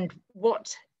 and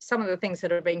what some of the things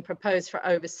that are being proposed for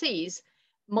overseas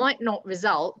might not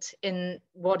result in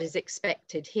what is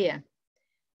expected here.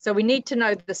 So we need to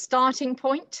know the starting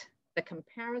point, the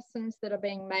comparisons that are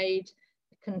being made,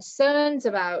 the concerns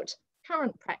about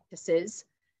current practices,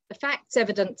 the facts,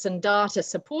 evidence, and data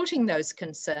supporting those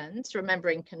concerns,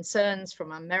 remembering concerns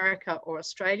from America or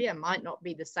Australia might not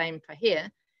be the same for here,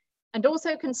 and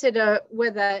also consider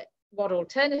whether what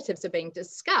alternatives are being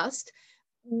discussed,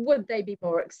 would they be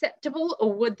more acceptable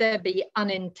or would there be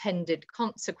unintended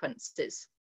consequences?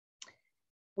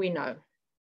 We know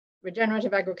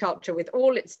regenerative agriculture, with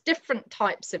all its different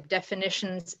types of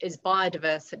definitions, is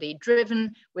biodiversity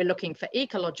driven. We're looking for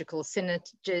ecological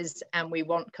synergies and we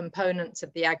want components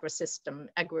of the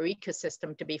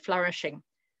agroecosystem to be flourishing.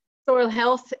 Soil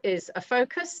health is a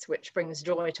focus, which brings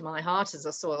joy to my heart as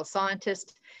a soil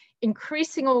scientist.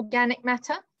 Increasing organic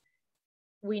matter.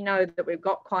 We know that we've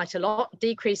got quite a lot.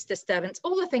 Decreased disturbance,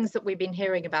 all the things that we've been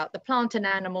hearing about, the plant and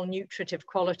animal nutritive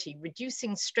quality,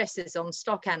 reducing stresses on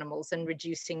stock animals and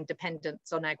reducing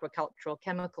dependence on agricultural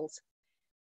chemicals.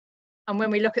 And when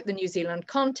we look at the New Zealand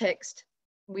context,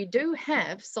 we do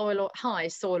have high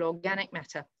soil organic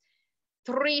matter.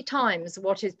 3 times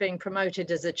what is being promoted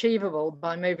as achievable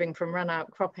by moving from run-out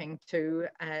cropping to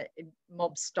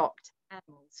mob-stocked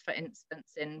animals, for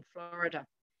instance, in Florida.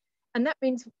 And that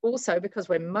means also, because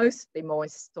we're mostly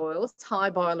moist soils, high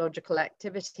biological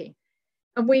activity.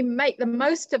 And we make the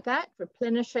most of that,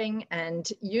 replenishing and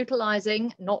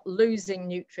utilizing, not losing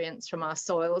nutrients from our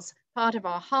soils. Part of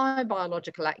our high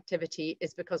biological activity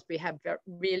is because we have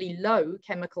really low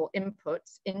chemical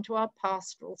inputs into our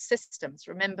pastoral systems.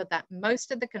 Remember that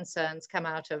most of the concerns come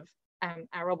out of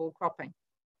arable cropping.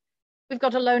 We've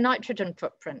got a low nitrogen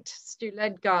footprint. Stu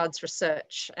Ledgard's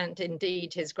research, and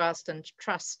indeed his Grassland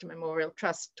Trust Memorial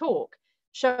Trust talk,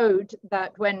 showed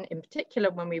that in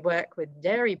particular when we work with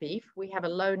dairy beef, we have a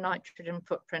low nitrogen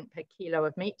footprint per kilo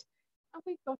of meat, and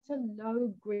we've got a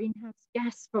low greenhouse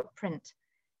gas footprint.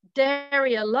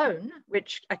 Dairy alone,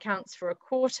 which accounts for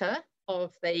 1/4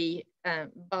 of the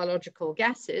biological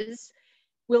gases,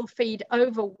 will feed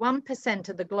over 1%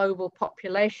 of the global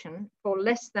population for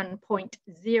less than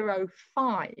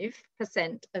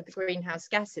 0.05% of the greenhouse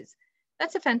gases.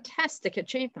 That's a fantastic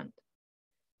achievement.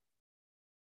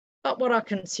 But what our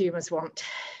consumers want?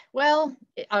 Well,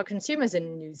 our consumers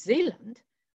in New Zealand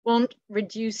want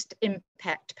reduced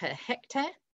impact per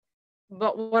hectare,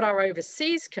 but what our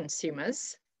overseas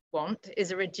consumers want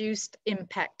is a reduced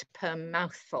impact per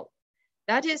mouthful.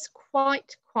 That is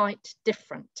quite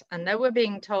different. And though we're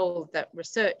being told that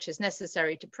research is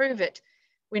necessary to prove it,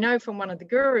 we know from one of the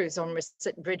gurus on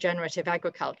regenerative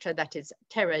agriculture, that is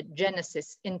Terra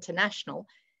Genesis International,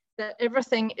 that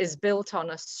everything is built on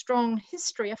a strong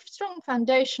history, a strong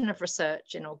foundation of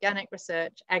research in organic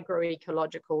research,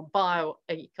 agroecological,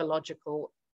 bioecological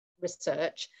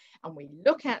research. And we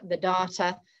look at the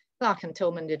data. Clark and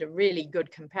Tillman did a really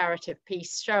good comparative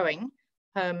piece showing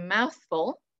per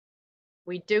mouthful,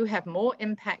 we do have more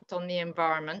impact on the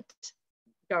environment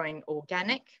going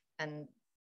organic and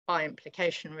by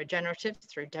implication regenerative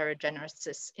through Terra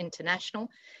Genesis International.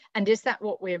 And is that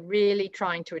what we're really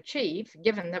trying to achieve,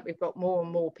 given that we've got more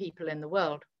and more people in the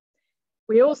world?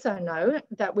 We also know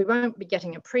that we won't be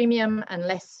getting a premium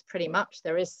unless pretty much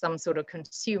there is some sort of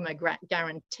consumer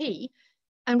guarantee.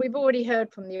 And we've already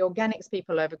heard from the organics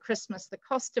people over Christmas, the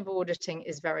cost of auditing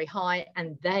is very high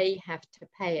and they have to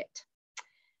pay it.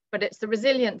 But it's the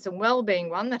resilience and well-being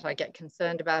one that I get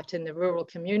concerned about in the rural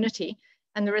community.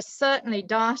 And there is certainly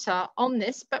data on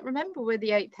this, but remember, we're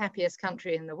the 8th happiest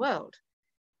country in the world.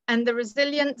 And the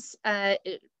resilience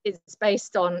is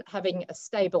based on having a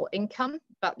stable income,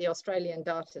 but the Australian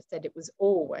data said it was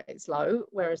always low,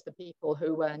 whereas the people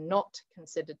who were not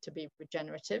considered to be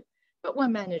regenerative, but were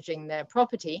managing their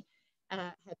property,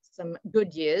 had some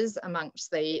good years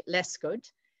amongst the less good,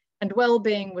 and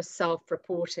well-being was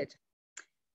self-reported.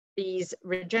 These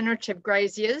regenerative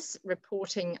graziers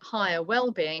reporting higher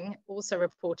well-being also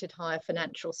reported higher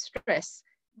financial stress,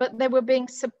 but they were being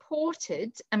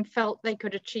supported and felt they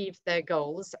could achieve their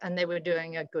goals and they were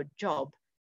doing a good job.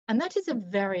 And that is a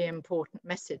very important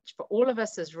message for all of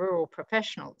us as rural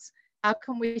professionals. How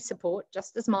can we support,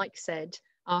 just as Mike said,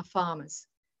 our farmers?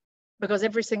 Because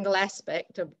every single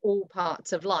aspect of all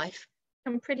parts of life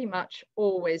can pretty much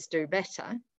always do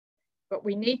better. But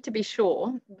we need to be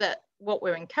sure that what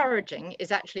we're encouraging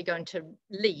is actually going to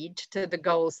lead to the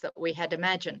goals that we had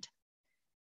imagined.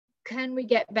 Can we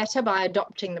get better by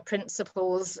adopting the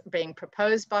principles being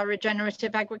proposed by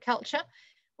regenerative agriculture?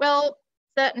 Well,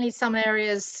 certainly some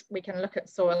areas we can look at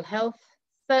soil health.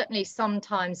 Certainly some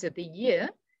times of the year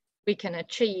we can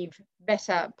achieve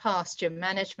better pasture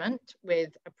management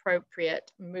with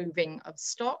appropriate moving of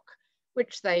stock,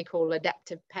 which they call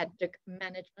adaptive paddock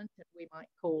management, and we might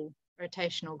call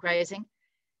rotational grazing.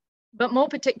 But more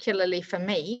particularly for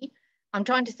me, I'm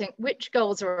trying to think which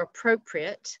goals are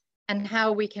appropriate and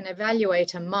how we can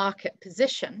evaluate a market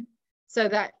position so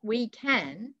that we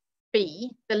can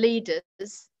be the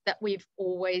leaders that we've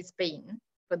always been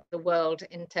for the world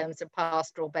in terms of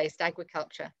pastoral-based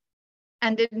agriculture.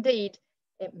 And indeed,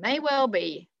 it may well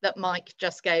be that Mike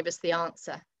just gave us the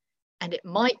answer, and it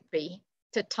might be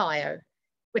Tatayo,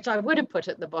 which I would have put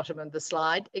at the bottom of the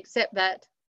slide, except that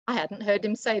I hadn't heard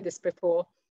him say this before,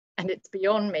 and it's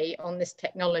beyond me on this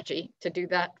technology to do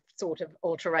that sort of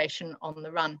alteration on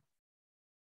the run.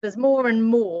 There's more and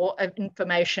more of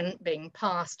information being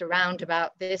passed around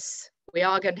about this. We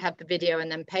are going to have the video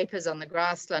and then papers on the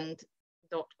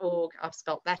grassland.org. I've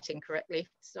spelt that incorrectly,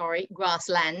 sorry,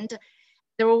 grassland.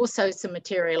 There are also some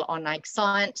material on ag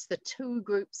science. The two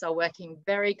groups are working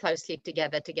very closely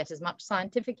together to get as much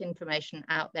scientific information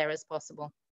out there as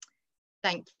possible.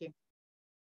 Thank you.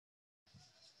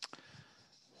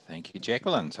 Thank you,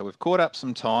 Jacqueline. So we've caught up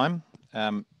some time.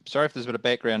 Sorry if there's a bit of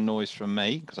background noise from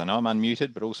me, because I know I'm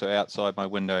unmuted, but also outside my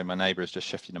window, my neighbour is just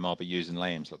shifting a mob of ewes and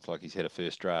lambs. Looks like he's had a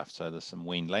first draft, so there's some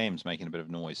weaned lambs making a bit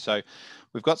of noise. So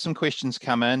we've got some questions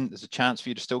come in. There's a chance for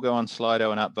you to still go on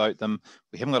Slido and upvote them.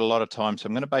 We haven't got a lot of time, so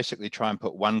I'm going to basically try and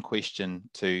put one question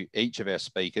to each of our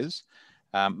speakers.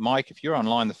 Mike, if you're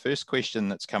online, the first question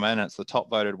that's come in, it's the top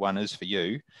voted one, is for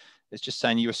you. It's just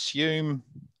saying, you assume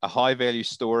a high value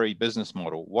story business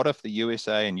model. What if the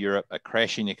USA and Europe are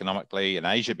crashing economically and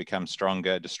Asia becomes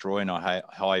stronger, destroying our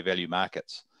high value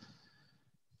markets?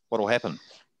 What will happen?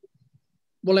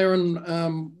 Well,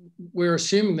 Aaron, we're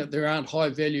assuming that there aren't high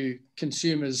value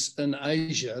consumers in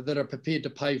Asia that are prepared to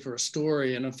pay for a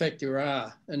story. And in fact, there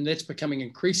are, and that's becoming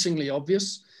increasingly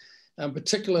obvious,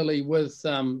 particularly with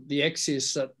the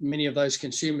access that many of those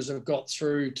consumers have got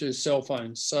through to cell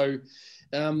phones. So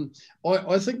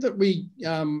I think that we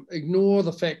ignore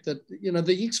the fact that, you know,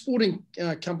 the exporting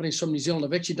companies from New Zealand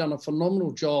have actually done a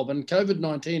phenomenal job, and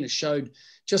COVID-19 has showed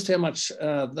just how much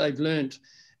they've learned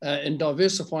in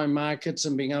diversifying markets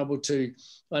and being able to,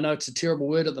 I know it's a terrible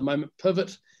word at the moment,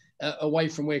 pivot away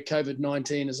from where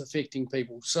COVID-19 is affecting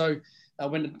people. So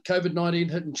when COVID-19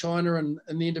 hit in China in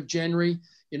the end of January,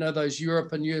 you know, those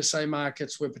Europe and USA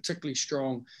markets were particularly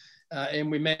strong.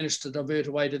 And we managed to divert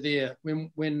away to there.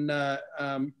 When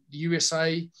the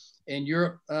USA and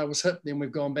Europe was hit, then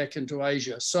we've gone back into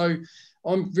Asia. So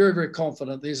I'm very, very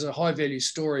confident there's a high value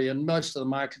story in most of the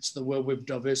markets of the world we've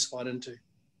diversified into.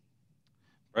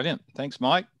 Brilliant. Thanks,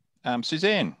 Mike.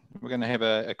 Suzanne, we're going to have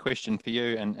a question for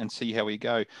you and see how we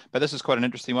go. But this is quite an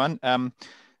interesting one.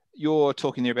 You're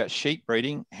talking there about sheep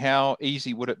breeding. How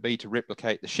easy would it be to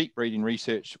replicate the sheep breeding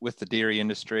research with the dairy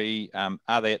industry?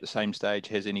 Are they at the same stage?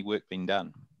 Has any work been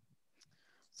done?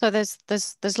 So there's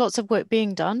lots of work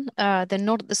being done. They're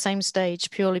not at the same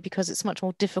stage purely because it's much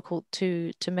more difficult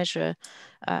to measure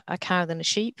a cow than a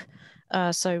sheep.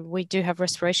 So we do have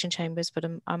respiration chambers, but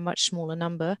a much smaller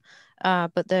number.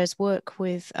 But there's work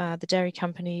with the dairy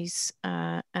companies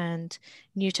and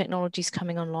new technologies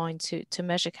coming online to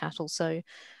measure cattle. So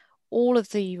all of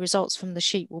the results from the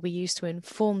sheep will be used to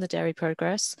inform the dairy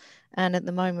progress. And at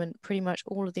the moment, pretty much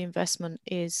all of the investment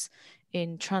is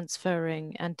in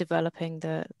transferring and developing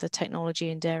the technology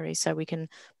in dairy, so we can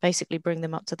basically bring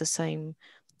them up to the same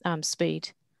speed.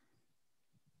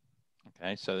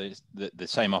 Okay, so there's the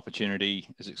same opportunity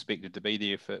is expected to be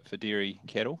there for dairy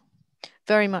cattle?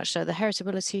 Very much so. The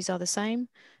heritabilities are the same.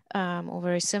 Or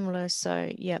very similar.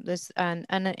 So yeah, there's and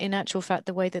in actual fact,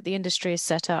 the way that the industry is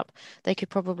set up, they could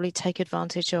probably take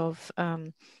advantage of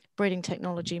breeding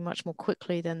technology much more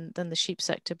quickly than the sheep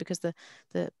sector, because the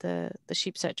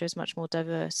sheep sector is much more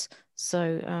diverse.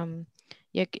 So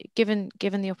yeah, given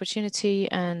the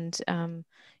opportunity and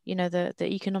you know, the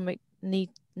economic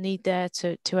need there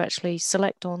to actually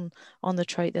select on the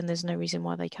trait, then there's no reason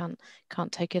why they can't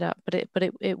take it up. But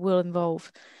it will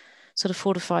involve sort of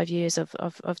 4 to 5 years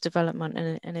of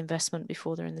development and investment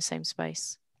before they're in the same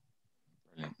space.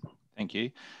 Brilliant. Thank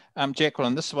you.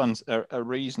 Jacqueline, this one's a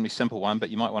reasonably simple one, but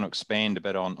you might want to expand a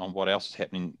bit on what else is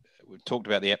happening. We've talked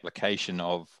about the application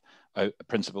of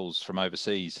principles from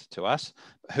overseas to us.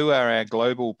 Who are our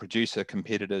global producer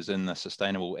competitors in the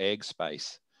sustainable ag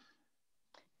space?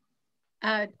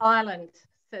 Ireland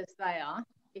says they are.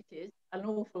 It is. An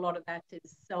awful lot of that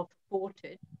is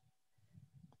self-supported.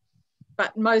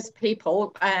 But most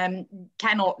people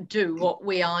cannot do what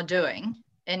we are doing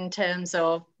in terms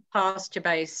of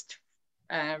pasture-based,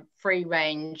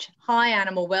 free-range, high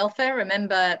animal welfare.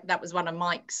 Remember, that was one of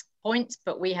Mike's points,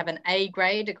 but we have an A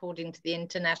grade according to the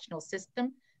international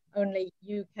system. Only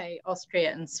UK,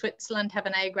 Austria, and Switzerland have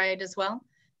an A grade as well.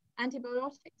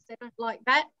 Antibiotics, they don't like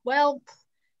that. Well,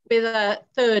 we're the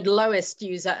third lowest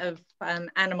user of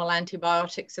animal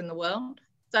antibiotics in the world.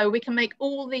 So we can make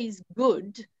all these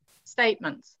good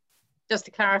statements. Just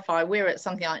to clarify, we're at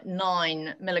something like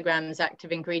 9 milligrams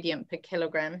active ingredient per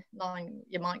kilogram, 9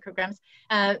 micrograms.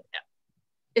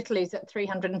 Italy's at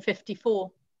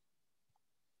 354.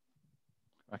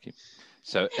 Okay.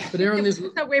 So, but Aaron,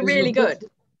 so we're really good.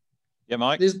 Yeah,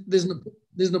 Mike. There's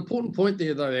an important point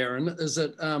there, though, Aaron, is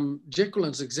that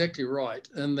Jacqueline's exactly right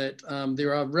in that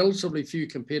there are relatively few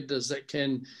competitors that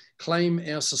can claim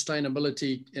our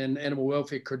sustainability and animal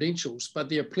welfare credentials, but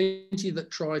there are plenty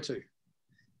that try to.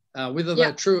 Whether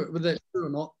they're true or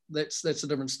not, that's a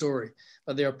different story.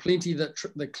 But there are plenty that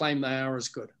claim they are as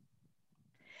good.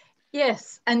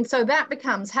 Yes, and so that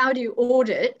becomes, how do you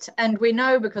audit? And we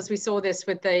know, because we saw this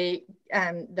with the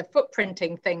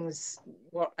footprinting things,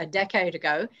 what, a decade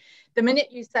ago, the minute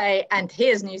you say, and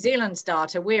here's New Zealand's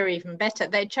data, we're even better,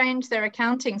 they change their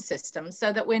accounting system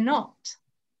so that we're not.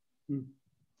 Mm.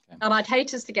 And I'd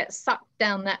hate us to get sucked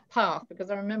down that path, because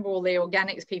I remember all the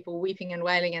organics people weeping and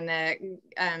wailing in their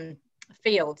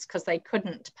fields because they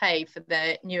couldn't pay for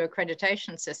the new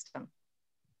accreditation system.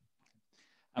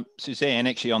 Suzanne,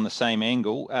 actually on the same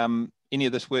angle, any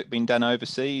of this work been done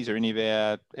overseas, or any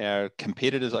of our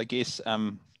competitors, I guess,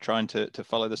 trying to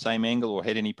follow the same angle, or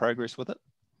had any progress with it?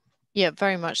 Yeah,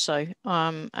 very much so.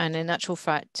 And in actual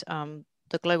fact,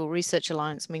 the Global Research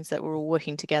Alliance means that we're all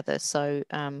working together. So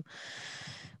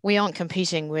we aren't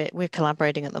competing, we're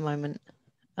collaborating at the moment.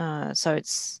 So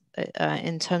it's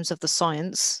in terms of the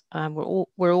science,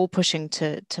 we're all pushing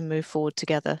to move forward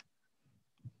together.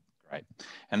 Great.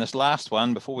 And this last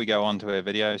one, before we go on to our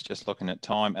videos, just looking at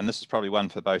time, and this is probably one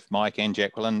for both Mike and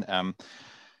Jacqueline.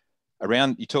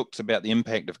 You talked about the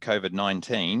impact of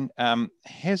COVID-19.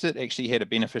 Has it actually had a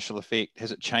beneficial effect?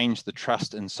 Has it changed the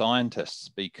trust in scientists?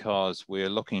 Because we're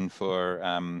looking for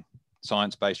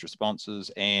science-based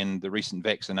responses, and the recent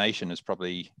vaccination has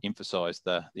probably emphasized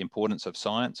the importance of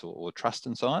science, or trust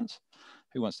in science.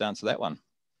 Who wants to answer that one?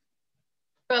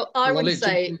 Well, I would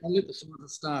say, I'll let the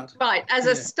scientists start. Right, as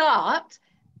a start,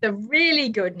 the really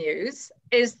good news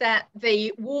is that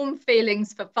the warm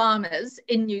feelings for farmers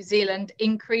in New Zealand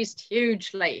increased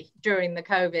hugely during the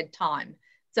COVID time.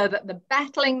 So that the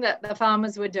battling that the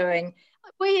farmers were doing,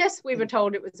 well, yes, we were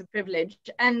told it was a privilege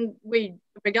and we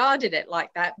regarded it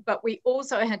like that, but we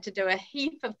also had to do a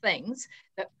heap of things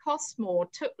that cost more,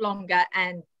 took longer,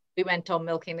 and we went on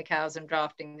milking the cows and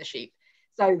drafting the sheep.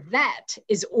 So that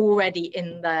is already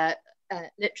in the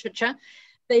literature.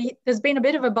 There's been a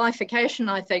bit of a bifurcation,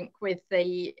 I think, with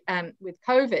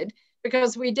COVID,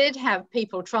 because we did have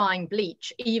people trying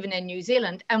bleach even in New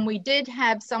Zealand, and we did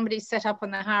have somebody set up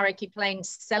on the hierarchy plane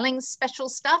selling special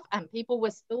stuff, and people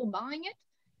were still buying it.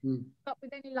 But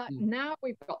with any luck, now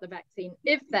we've got the vaccine,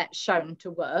 if that's shown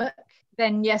to work,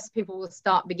 then yes, people will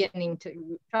start beginning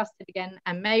to trust it again,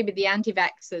 and maybe the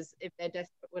anti-vaxxers, if they're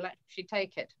desperate, will actually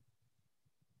take it.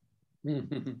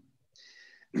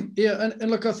 Yeah,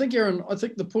 and look, I think, Aaron, I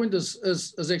think the point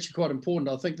is actually quite important.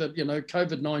 I think that,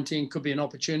 COVID-19 could be an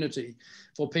opportunity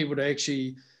for people to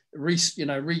actually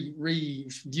review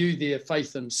their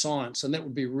faith in science, and that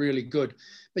would be really good.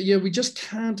 But yeah, we just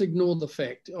can't ignore the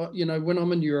fact, when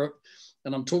I'm in Europe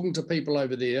and I'm talking to people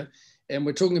over there, and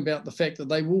we're talking about the fact that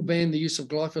they will ban the use of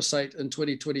glyphosate in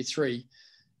 2023,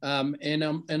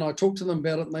 and I talk to them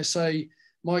about it, and they say,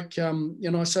 Mike,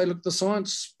 I say, look, the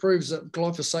science proves that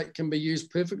glyphosate can be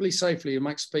used perfectly safely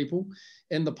amongst people.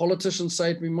 And the politicians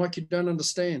say to me, Mike, you don't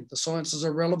understand. The science is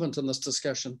irrelevant in this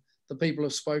discussion. The people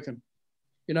have spoken,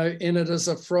 and it is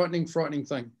a frightening, frightening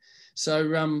thing.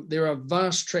 So there are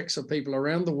vast tracts of people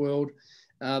around the world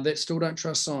that still don't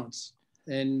trust science.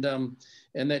 And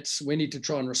we need to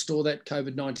try and restore that.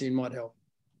 COVID-19 might help.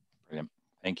 Brilliant.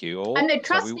 Thank you all. And they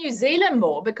trust New Zealand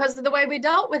more because of the way we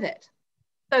dealt with it.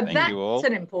 So that's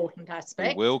an important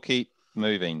aspect. We will keep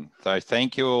moving. So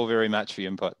thank you all very much for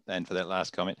your input and for that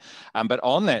last comment. But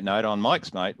on that note, on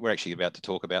Mike's note, we're actually about to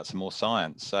talk about some more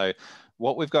science. So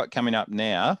what we've got coming up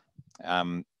now,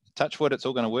 touch wood, it's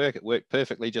all going to work. It worked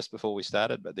perfectly just before we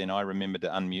started, but then I remembered to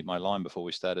unmute my line before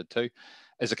we started too.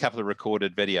 There's a couple of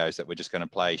recorded videos that we're just going to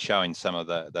play showing some of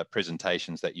the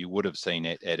presentations that you would have seen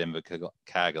at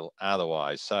Invercargill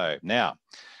otherwise. So now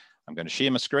I'm going to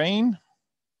share my screen.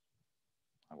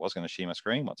 I was going to share my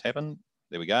screen. What's happened?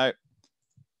 There we go.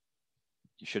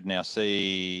 You should now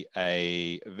see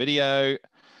a video.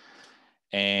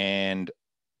 And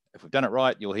if we've done it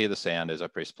right, you'll hear the sound as I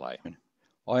press play.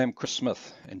 I am Chris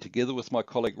Smith, and together with my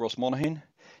colleague Ross Monaghan,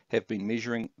 have been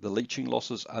measuring the leaching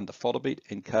losses under fodder beet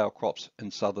and kale crops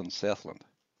in southern Southland.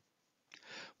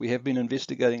 We have been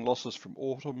investigating losses from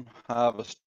autumn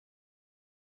harvesting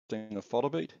of fodder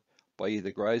beet by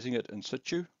either grazing it in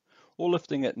situ or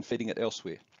lifting it and feeding it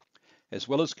elsewhere, as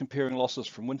well as comparing losses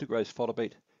from winter grazed fodder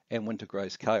beet and winter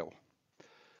grazed kale.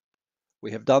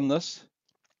 We have done this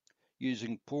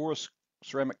using porous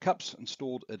ceramic cups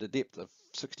installed at a depth of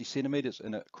 60 centimetres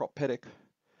in a crop paddock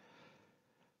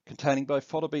containing both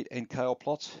fodder beet and kale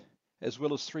plots, as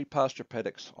well as 3 pasture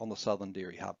paddocks on the southern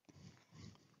dairy hub.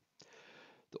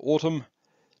 The autumn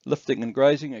lifting and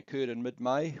grazing occurred in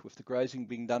mid-May, with the grazing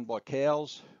being done by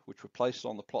cows, which were placed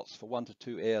on the plots for 1 to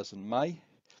 2 hours in May.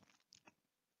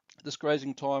 This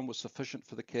grazing time was sufficient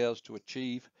for the cows to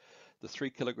achieve the 3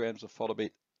 kilograms of fodder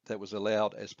beet that was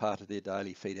allowed as part of their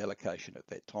daily feed allocation at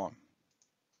that time.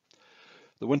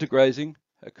 The winter grazing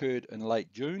occurred in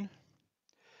late June,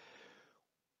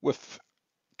 with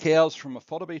cows from a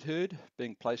fodder beet herd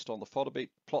being placed on the fodder beet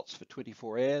plots for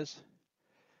 24 hours,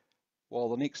 while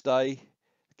the next day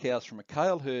the cows from a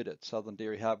kale herd at Southern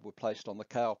Dairy Hub were placed on the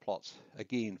kale plots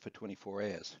again for 24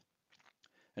 hours.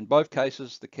 In both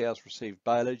cases, the cows received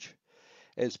baleage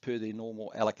as per their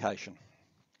normal allocation.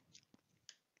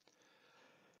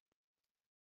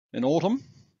 In autumn,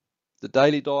 the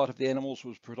daily diet of the animals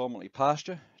was predominantly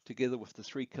pasture, together with the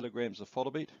 3 kilograms of fodder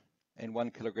beet and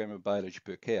 1 kilogram of baleage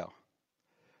per cow.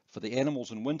 For the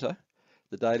animals in winter,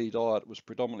 the daily diet was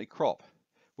predominantly crop,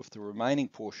 with the remaining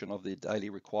portion of their daily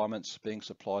requirements being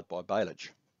supplied by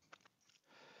baleage.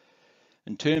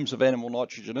 In terms of animal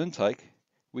nitrogen intake,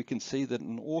 we can see that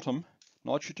in autumn,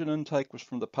 nitrogen intake was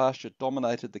from the pasture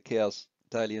dominated the cow's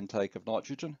daily intake of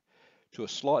nitrogen to a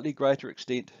slightly greater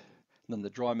extent than the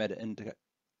dry matter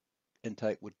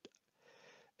intake would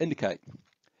indicate.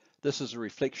 This is a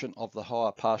reflection of the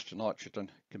higher pasture nitrogen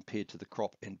compared to the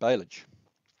crop and baleage.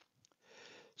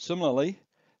 Similarly,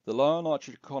 the lower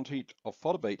nitrogen content of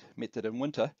fodder beet meant that in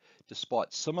winter,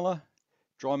 despite similar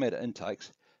dry matter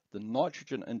intakes, the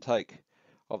nitrogen intake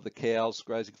of the cows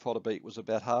grazing fodder beet was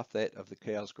about half that of the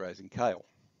cows grazing kale.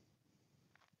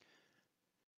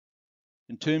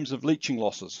 In terms of leaching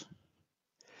losses,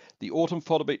 the autumn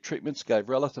fodder beet treatments gave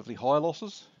relatively high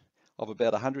losses of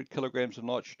about 100 kilograms of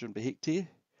nitrogen per hectare,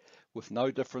 with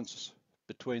no difference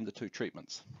between the 2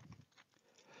 treatments.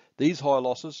 These high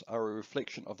losses are a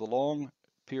reflection of the long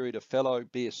period of fallow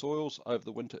bare soils over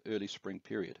the winter early spring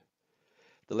period.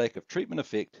 The lack of treatment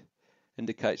effect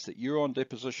indicates that urine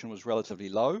deposition was relatively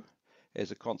low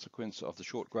as a consequence of the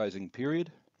short grazing period,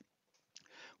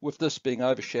 with this being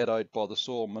overshadowed by the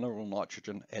soil mineral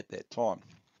nitrogen at that time.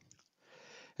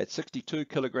 At 62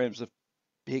 kilograms per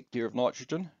hectare of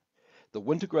nitrogen, the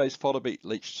winter grazed fodder beet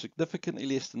leached significantly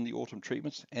less than the autumn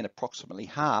treatments and approximately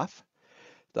half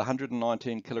the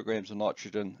 119 kilograms of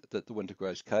nitrogen that the winter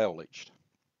grazed kale leached.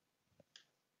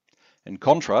 In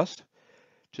contrast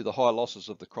to the high losses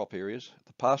of the crop areas,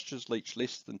 the pastures leached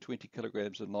less than 20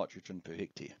 kilograms of nitrogen per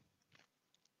hectare.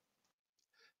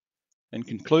 In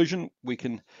conclusion, we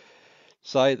can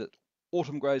say that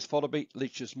autumn grazed fodder beet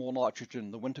leaches more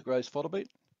nitrogen than winter grazed fodder beet,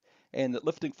 and that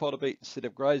lifting fodder beet instead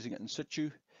of grazing it in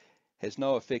situ has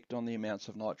no effect on the amounts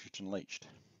of nitrogen leached.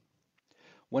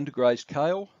 Winter grazed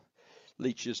kale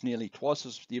leaches nearly twice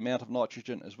as the amount of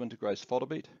nitrogen as winter grazed fodder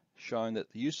beet, showing that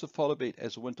the use of fodder beet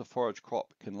as a winter forage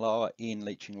crop can lower N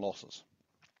leaching losses.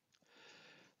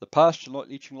 The pasture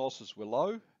leaching losses were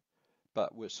low,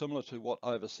 but were similar to what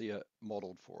Overseer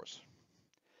modelled for us.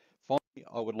 Finally,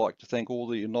 I would like to thank all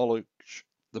the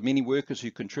many workers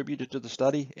who contributed to the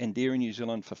study and Dairy New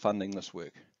Zealand for funding this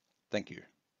work. Thank you.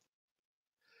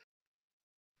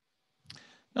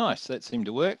 Nice, that seemed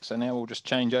to work. So now we'll just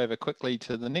change over quickly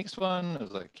to the next one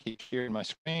as I keep sharing my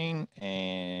screen.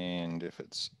 And if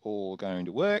it's all going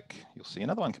to work, you'll see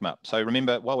another one come up. So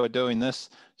remember, while we're doing this,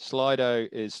 Slido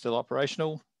is still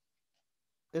operational.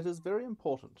 It is very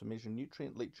important to measure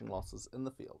nutrient leaching losses in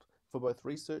the field for both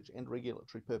research and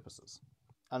regulatory purposes.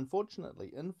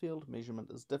 Unfortunately, in-field measurement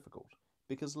is difficult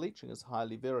because leaching is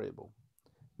highly variable.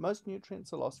 Most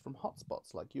nutrients are lost from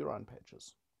hotspots like urine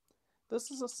patches. This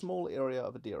is a small area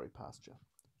of a dairy pasture.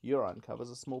 Urine covers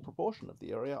a small proportion of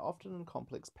the area, often in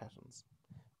complex patterns.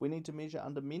 We need to measure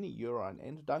under many urine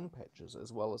and dung patches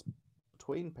as well as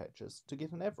between patches to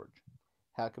get an average.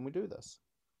 How can we do this?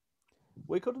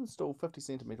 We could install 50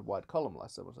 cm wide column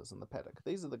lysimeters in the paddock.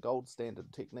 These are the gold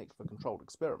standard technique for controlled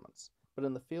experiments, but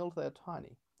in the field they are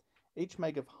tiny. Each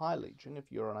may give high leaching if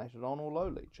urinated on or low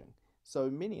leaching,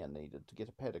 so many are needed to get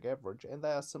a paddock average, and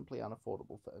they are simply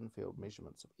unaffordable for in-field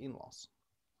measurements of N-loss.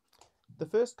 The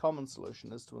first common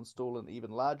solution is to install an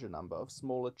even larger number of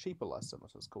smaller, cheaper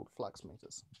lysimeters called flux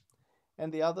meters,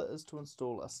 and the other is to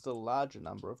install a still larger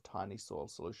number of tiny soil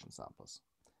solution samplers.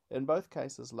 In both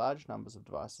cases, large numbers of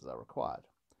devices are required.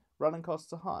 Running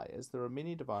costs are high, as there are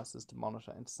many devices to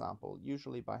monitor and sample,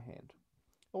 usually by hand.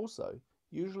 Also,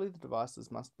 usually the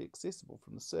devices must be accessible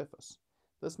from the surface.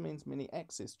 This means many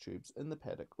access tubes in the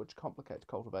paddock, which complicate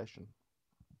cultivation.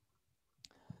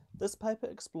 This paper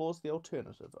explores the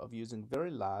alternative of using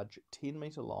very large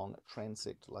 10-meter long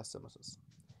transect lysimeters.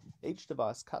 Each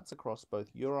device cuts across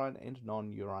both urine and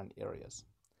non-urine areas.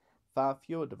 Far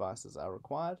fewer devices are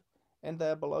required, and they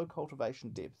are below cultivation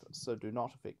depth, so do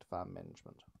not affect farm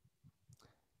management.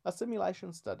 A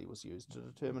simulation study was used to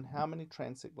determine how many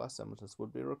transect glycimeters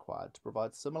would be required to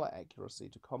provide similar accuracy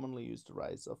to commonly used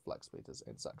arrays of flux meters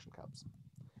and suction cups.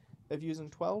 If using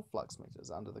 12 flux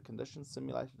meters under the conditions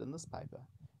simulated in this paper,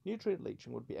 nutrient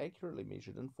leaching would be accurately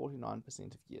measured in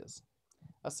 49% of years.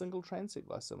 A single transect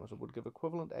glycimeter would give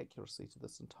equivalent accuracy to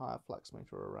this entire flux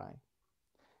meter array.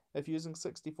 If using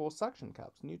 64 suction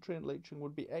cups, nutrient leaching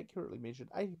would be accurately measured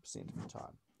 80% of the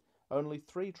time. Only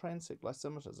 3 transect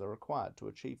glycimeters are required to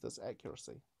achieve this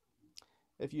accuracy.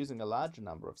 If using a larger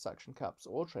number of suction cups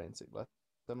or transect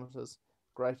glycimeters,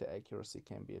 greater accuracy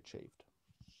can be achieved.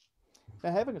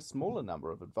 Now, having a smaller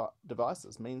number of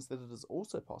devices means that it is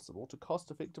also possible to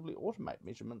cost-effectively automate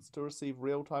measurements to receive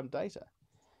real-time data.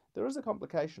 There is a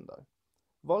complication though.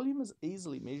 Volume is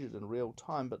easily measured in real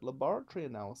time, but laboratory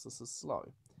analysis is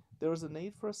slow. There is a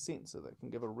need for a sensor that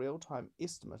can give a real-time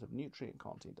estimate of nutrient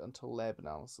content until lab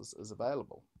analysis is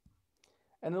available.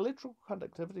 An electrical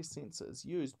conductivity sensor is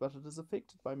used, but it is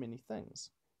affected by many things.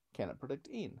 Can it predict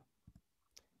N?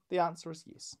 The answer is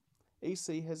yes.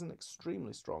 EC has an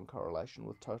extremely strong correlation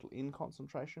with total N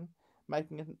concentration,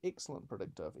 making it an excellent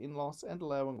predictor of N loss and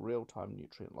allowing real-time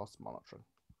nutrient loss monitoring.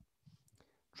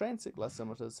 Transect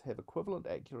glycimeters have equivalent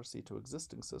accuracy to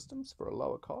existing systems for a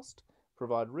lower cost,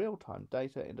 provide real-time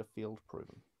data, and are field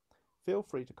proven. Feel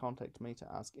free to contact me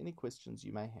to ask any questions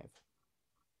you may have.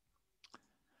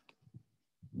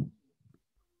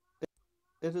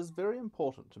 It is very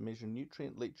important to measure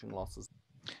nutrient leaching losses.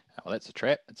 Well, that's a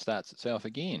trap. It starts itself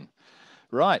again.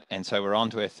 Right, and so we're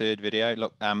on to our third video.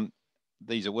 Look,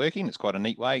 these are working. It's quite a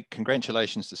neat way.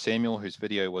 Congratulations to Samuel, whose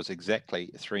video was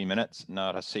exactly 3 minutes,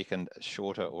 not a second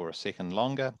shorter or a second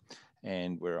longer.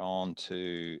 And we're on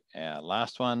to our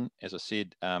last one. As I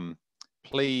said,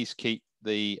 please keep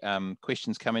the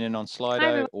questions coming in on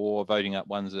Slido or voting up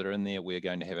ones that are in there. We're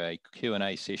going to have a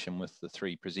Q&A session with the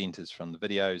 3 presenters from the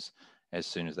videos as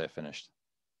soon as they're finished.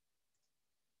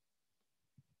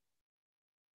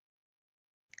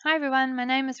 Hi everyone, my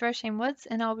name is Roisin Woods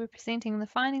and I'll be presenting the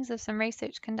findings of some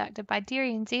research conducted by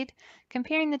Dairy NZ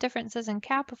comparing the differences in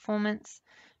cow performance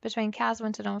between cows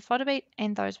wintered on fodder beet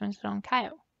and those wintered on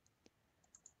kale.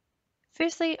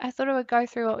 Firstly, I thought I would go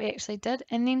through what we actually did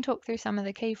and then talk through some of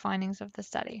the key findings of the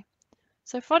study.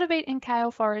 So fodder beet and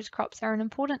kale forage crops are an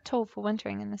important tool for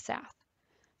wintering in the south.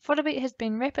 Fodder beet has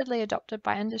been rapidly adopted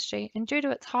by industry and due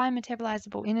to its high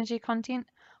metabolizable energy content,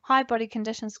 high body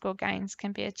condition score gains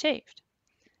can be achieved.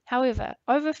 However,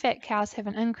 overfat cows have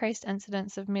an increased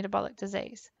incidence of metabolic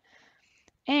disease,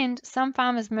 and some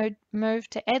farmers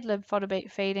moved to ad-lib fodder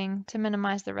beet feeding to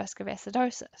minimise the risk of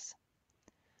acidosis.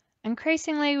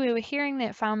 Increasingly, we were hearing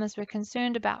that farmers were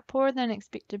concerned about poorer than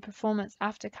expected performance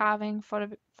after calving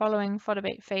following fodder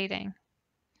beet feeding.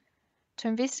 To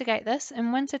investigate this,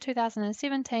 in winter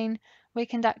 2017, we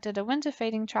conducted a winter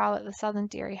feeding trial at the Southern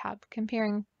Dairy Hub,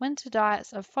 comparing winter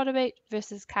diets of fodder beet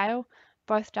versus kale,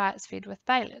 both diets fed with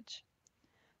baleage.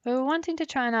 We were wanting to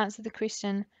try and answer the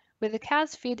question whether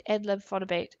cows fed ad-lib fodder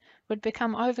beet would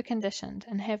become overconditioned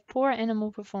and have poorer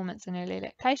animal performance in early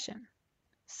lactation.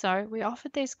 So we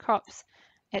offered these crops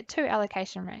at 2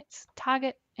 allocation rates,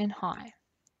 target and high.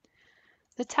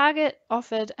 The target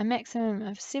offered a maximum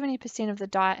of 70% of the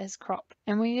diet as crop,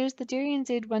 and we used the Dairy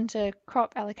NZ winter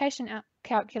crop allocation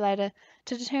calculator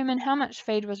to determine how much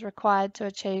feed was required to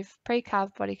achieve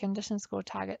pre-calve body condition score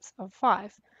targets of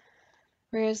 5,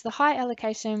 whereas the high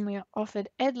allocation we offered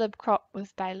ad-lib crop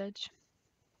with baleage.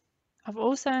 I've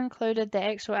also included the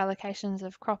actual allocations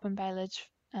of crop and baleage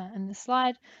in the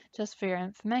slide, just for your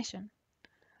information.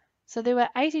 So there were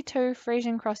 82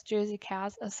 Friesian cross Jersey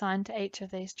cows assigned to each of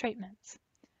these treatments.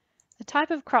 The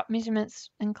type of crop measurements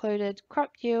included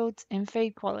crop yields and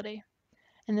feed quality,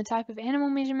 and the type of animal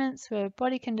measurements were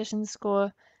body condition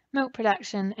score, milk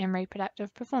production, and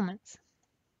reproductive performance.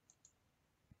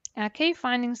 Our key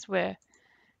findings were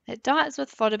that diets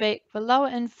with fodder beet were lower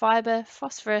in fibre,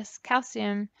 phosphorus,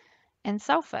 calcium, and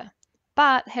sulfur,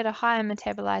 but had a higher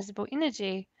metabolizable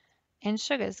energy and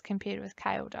sugars compared with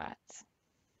kale diets.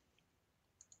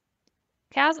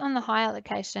 Cows on the high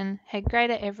allocation had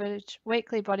greater average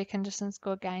weekly body condition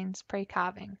score gains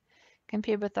pre-calving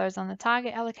compared with those on the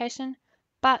target allocation,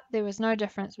 but there was no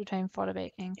difference between fodder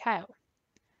beet and kale.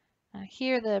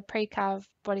 Here are the pre-calve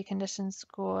body condition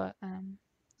score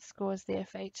scores there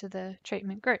for each of the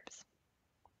treatment groups.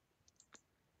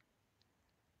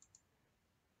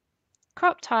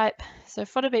 Crop type, so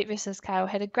fodder beet versus kale,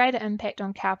 had a greater impact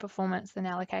on cow performance than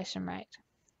allocation rate.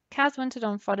 Cows wintered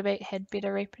on fodder beet had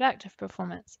better reproductive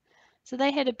performance, So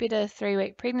they had a better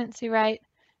 3-week pregnancy rate,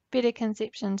 better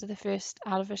conception to the first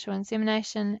artificial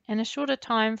insemination, and a shorter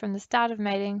time from the start of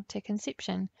mating to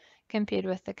conception compared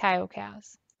with the kale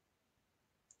cows.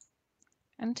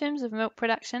 In terms of milk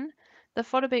production, the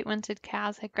fodder beet wintered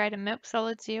cows had greater milk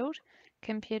solids yield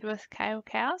compared with kale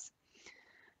cows.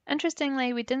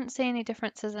 Interestingly, we didn't see any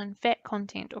differences in fat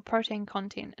content or protein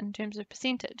content in terms of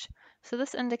percentage, so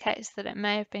this indicates that it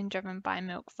may have been driven by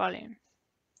milk volume.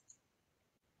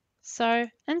 So,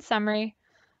 in summary,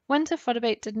 winter fodder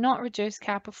beet did not reduce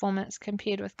cow performance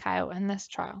compared with kale in this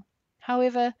trial.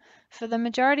 However, for the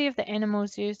majority of the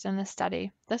animals used in this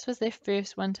study, this was their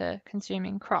first winter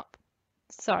consuming crop.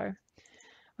 So,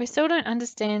 we still don't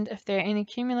understand if there are any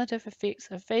cumulative effects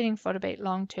of feeding fodder beet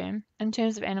long term in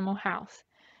terms of animal health.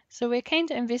 So we're keen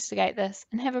to investigate this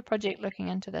and have a project looking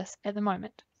into this at the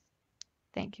moment.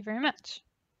 Thank you very much.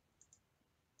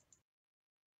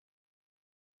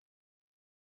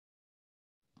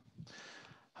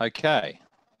 Okay,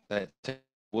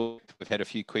 we've had a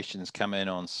few questions come in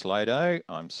on Slido.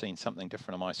 I'm seeing something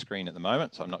different on my screen at the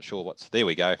moment, so I'm not sure what's, there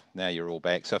we go. Now you're all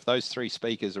back. So if those 3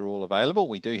 speakers are all available,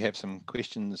 we do have some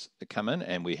questions that come in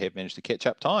and we have managed to catch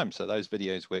up time. So those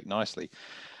videos work nicely.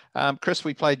 Chris,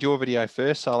 we played your video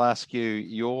first. So I'll ask you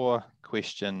your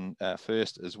question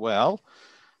first as well.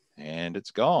 And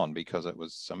it's gone because it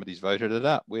was, somebody's voted it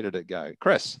up. Where did it go?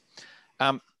 Chris,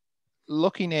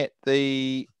 looking at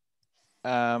the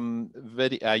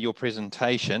your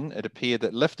presentation, it appeared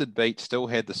that lifted beet still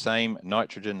had the same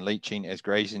nitrogen leaching as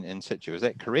grazing in situ. Is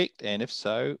that correct? And if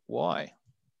so, why?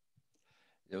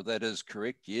 Yeah, that is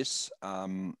correct, yes.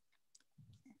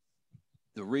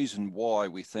 The reason why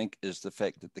we think is the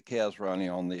fact that the cows were only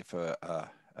on there for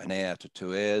an hour to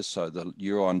 2 hours, so the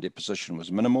urine deposition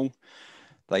was minimal.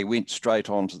 They went straight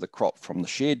onto the crop from the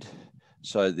shed,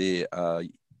 so their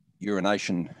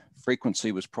urination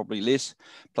frequency was probably less.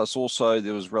 Plus also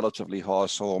there was relatively high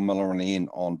soil mineral N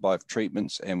on both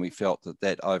treatments, and we felt that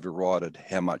that overrided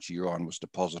how much urine was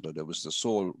deposited. It was the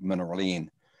soil mineral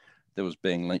N that was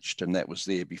being leached, and that was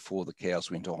there before the cows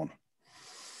went on.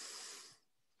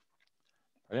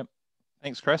 Brilliant.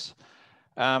 Thanks, Chris.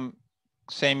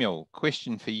 Samuel,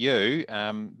 question for you.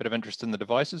 Bit of interest in the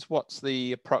devices. What's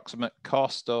the approximate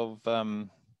cost of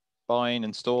buying,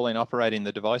 installing, operating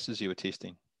the devices you were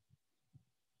testing?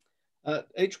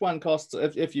 Each one costs,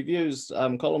 if you've used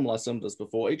column lysimeters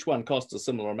before, each one costs a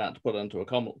similar amount to put into a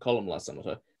column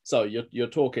lysimeter. So you're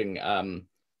talking,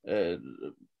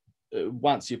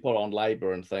 once you put on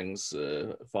labor and things,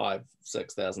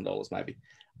 $5,000–6,000 maybe.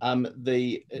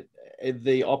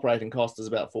 The operating cost is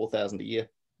about $4,000 a year.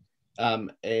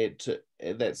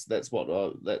 That's what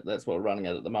we're running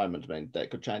at the moment. I mean, that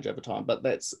could change over time, but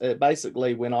that's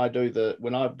basically when I've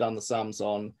done the sums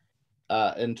on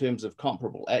in terms of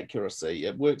comparable accuracy,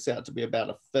 it works out to be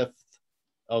about 1/5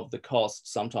 of the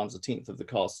cost, sometimes 1/10 of the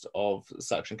cost of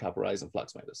suction cup arrays and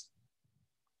flux meters.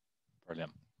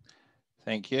 Brilliant.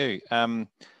 Thank you. There's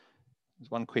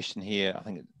one question here. I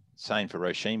think it's same for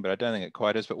Roisin, but I don't think it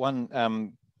quite is. But one,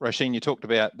 Roisin, you talked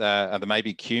about there may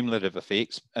be cumulative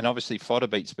effects, and obviously fodder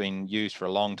beet's been used for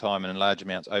a long time and in large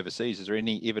amounts overseas. Is there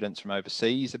any evidence from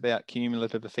overseas about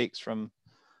cumulative effects from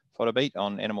fodder beet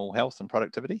on animal health and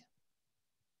productivity?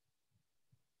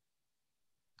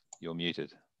 You're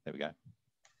muted. There we go.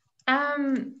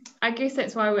 I guess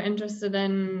that's why we're interested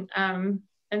in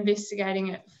investigating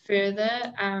it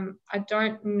further. I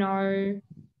don't know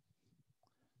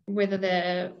whether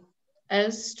there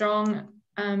is strong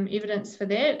evidence for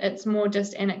that. It's more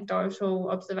just anecdotal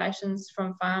observations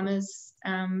from farmers,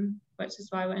 which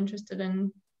is why we're interested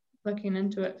in looking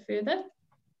into it further.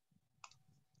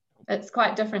 It's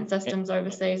quite different systems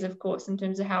overseas, of course, in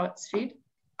terms of how it's fed.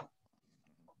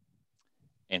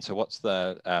 And so what's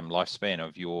the lifespan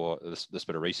of this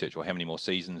bit of research, or how many more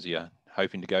seasons you're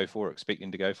hoping to go for, or expecting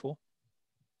to go for?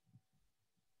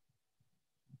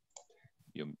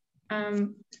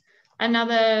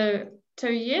 Another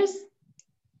 2 years.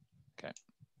 Okay,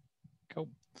 cool.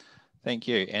 Thank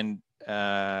you. And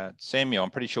Samuel,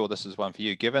 I'm pretty sure this is one for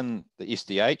you. Given the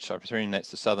SDH, I presume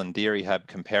that's the Southern Dairy Hub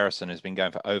comparison, has been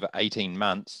going for over 18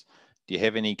 months. Do you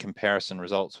have any comparison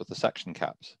results with the suction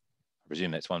cups? I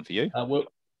presume that's one for you.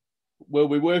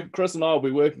 Well, Chris and I will be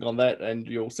working on that, and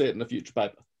you'll see it in a future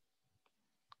paper.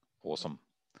 Awesome.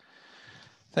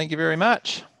 Thank you very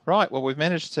much. Right, well, we've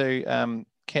managed to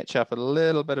catch up a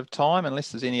little bit of time.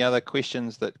 Unless there's any other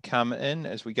questions that come in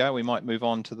as we go, we might move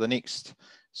on to the next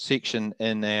section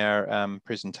in our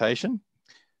presentation,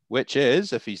 which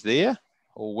is, if he's there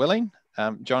or willing,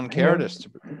 John Carradis.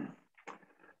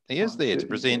 He is there to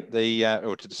present the,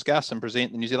 or to discuss and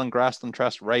present the New Zealand Grassland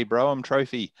Trust Ray Broham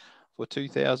Trophy for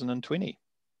 2020.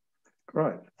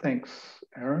 Great, thanks,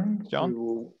 Aaron. John? We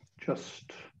will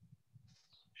just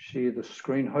share the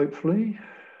screen, hopefully.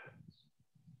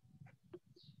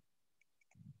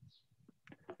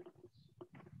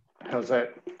 How's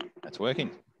that? That's working.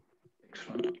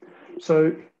 Excellent.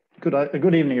 So,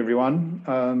 good evening,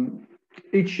 everyone.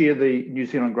 Each year, the New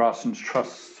Zealand Grasslands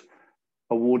Trust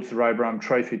awards the Ray Brown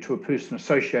Trophy to a person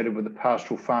associated with the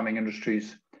pastoral farming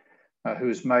industries who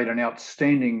has made an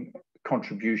outstanding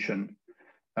contribution,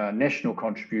 national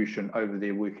contribution over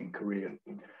their working career.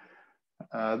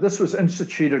 This was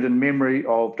instituted in memory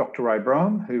of Dr. Ray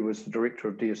Brown, who was the director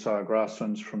of DSI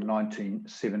Grasslands from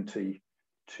 1970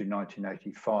 to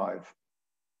 1985.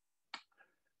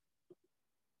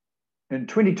 In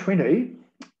 2020,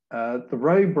 the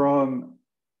Ray Brown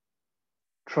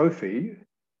Trophy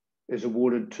is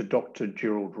awarded to Dr.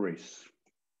 Gerald Rees.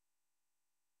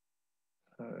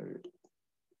 So,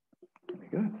 there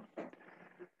we go.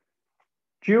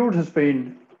 Gerald has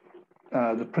been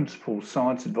the principal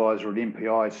science advisor at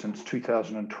MPI since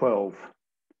 2012.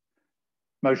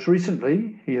 Most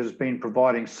recently, he has been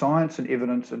providing science and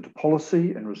evidence into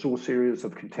policy and resource areas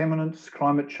of contaminants,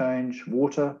 climate change,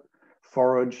 water,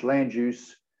 forage, land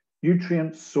use,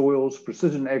 nutrients, soils,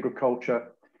 precision agriculture,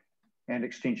 and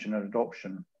extension and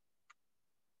adoption.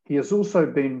 He has also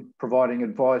been providing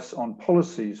advice on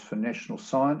policies for national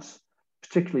science,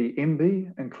 particularly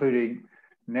MB, including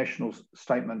National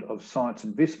Statement of Science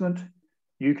Investment,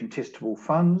 new contestable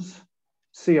funds,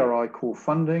 CRI core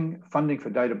funding, funding for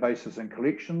databases and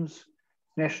collections,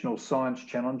 national science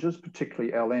challenges,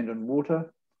 particularly our land and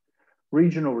water,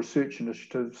 regional research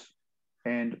initiatives,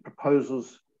 and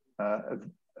proposals,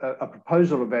 a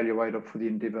proposal evaluator for the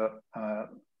Endeavour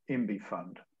MB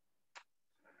Fund.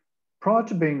 Prior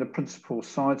to being the principal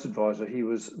science advisor, he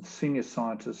was the senior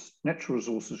scientist, Natural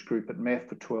Resources Group at MAF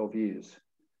for 12 years.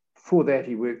 Before that,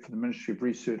 he worked for the Ministry of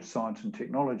Research, Science and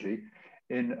Technology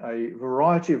in a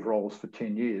variety of roles for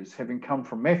 10 years, having come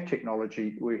from MAF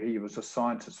Technology, where he was a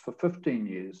scientist for 15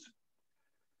 years.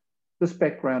 This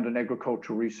background in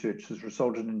agricultural research has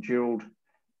resulted in Gerald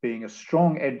being a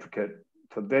strong advocate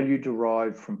for value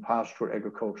derived from pastoral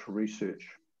agricultural research.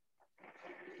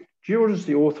 Gerald is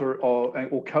the author of,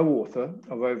 or co-author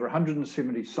of over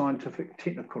 170 scientific,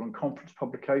 technical and conference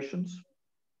publications,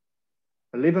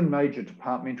 11 major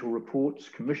departmental reports,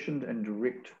 commissioned and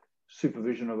direct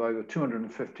supervision of over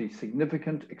 250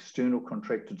 significant external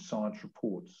contracted science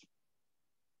reports.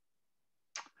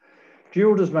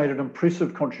 Gerald has made an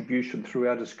impressive contribution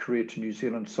throughout his career to New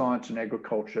Zealand science and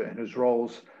agriculture in his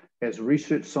roles as a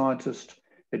research scientist,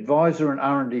 advisor in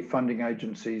R&D funding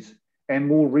agencies, and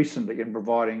more recently in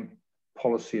providing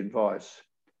policy advice.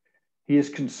 He is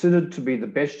considered to be the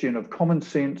bastion of common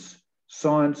sense,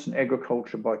 science and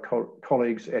agriculture by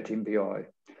colleagues at MPI,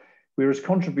 where his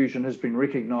contribution has been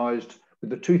recognised with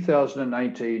the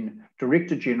 2018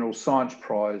 Director General Science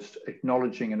Prize,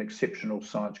 acknowledging an exceptional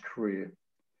science career.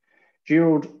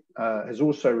 Gerald has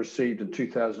also received in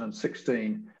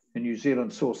 2016 the New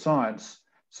Zealand Soil Science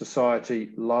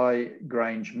Society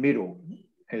Lie-Grange Medal,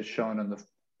 as shown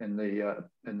in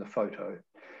the photo.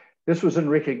 This was in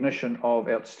recognition of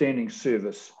outstanding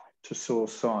service to soil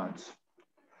science.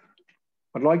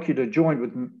 I'd like you to join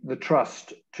with the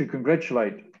Trust to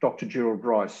congratulate Dr. Gerald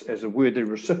Rees as a worthy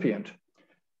recipient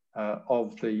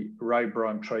of the Ray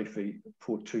Brown Trophy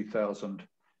for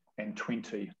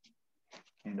 2020.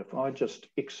 And if I just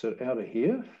exit out of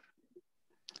here.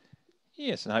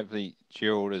 Yes, and hopefully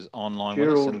Gerald is online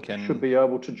Gerald with us and should be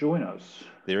able to join us.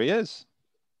 There he is.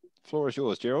 The floor is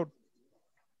yours, Gerald.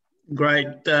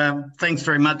 Great. Thanks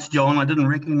very much, John. I didn't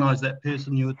recognise that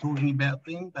person you were talking about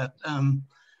then, but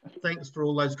thanks for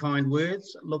all those kind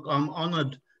words. Look, I'm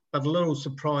honoured, but a little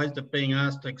surprised at being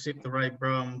asked to accept the Ray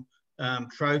Brown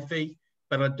Trophy,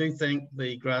 but I do thank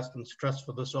the Grasslands Trust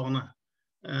for this honour.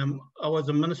 I was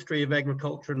a Ministry of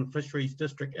Agriculture and Fisheries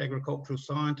District Agricultural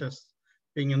Scientist,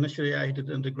 being initiated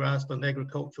into grassland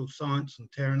agricultural science in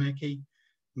Taranaki,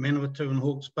 Manawatu and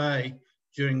Hawke's Bay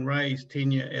during Ray's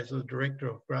tenure as the Director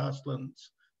of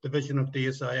Grasslands Division of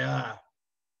DSIR.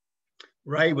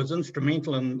 Ray was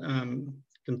instrumental in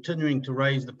continuing to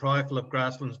raise the profile of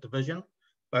Grasslands Division,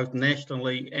 both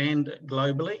nationally and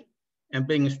globally, and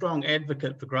being a strong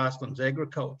advocate for grasslands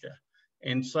agriculture.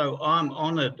 And so I'm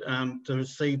honoured to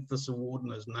receive this award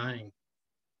in his name.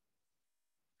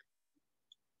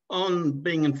 On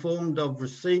being informed of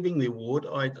receiving the award,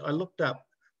 I looked up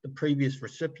the previous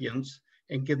recipients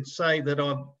and can say that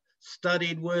I've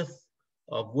studied with,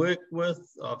 I've worked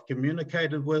with, I've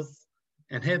communicated with,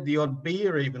 and had the odd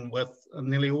beer even with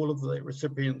nearly all of the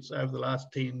recipients over the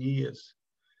last 10 years.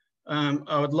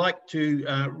 I would like to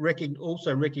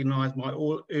also recognise my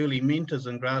early mentors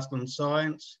in grassland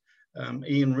science,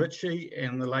 Ian Ritchie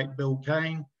and the late Bill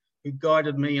Kane, who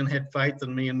guided me and had faith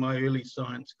in me in my early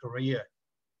science career.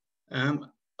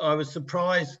 I was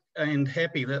surprised and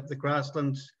happy that the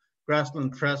Grassland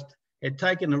Trust had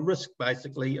taken a risk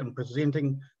basically in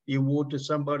presenting the award to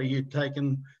somebody who'd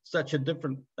taken such a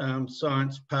different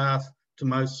science path to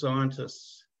most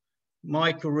scientists.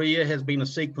 My career has been a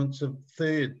sequence of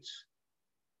thirds.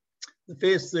 The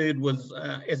first third was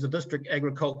as a district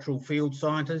agricultural field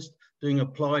scientist doing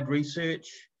applied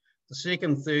research. The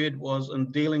second third was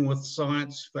in dealing with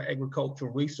science for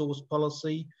agricultural resource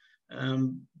policy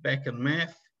back in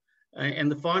MAF.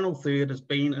 And the final third has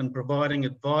been in providing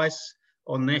advice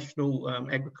on national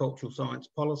agricultural science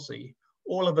policy.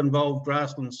 All have involved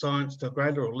grassland science to a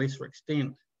greater or lesser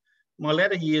extent. My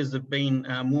latter years have been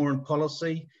more in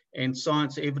policy and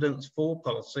science evidence for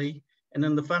policy, and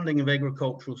in the funding of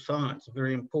agricultural science, a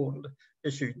very important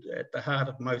issue at the heart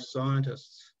of most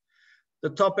scientists.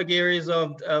 The topic areas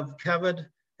I've covered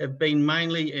have been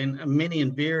mainly and many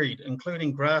and varied,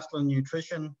 including grassland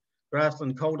nutrition,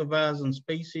 grassland cultivars and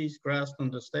species,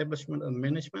 grassland establishment and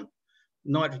management,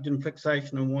 nitrogen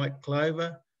fixation and white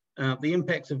clover, the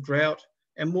impacts of drought,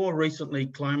 and more recently,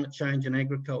 climate change in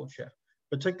agriculture,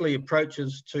 particularly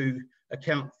approaches to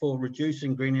account for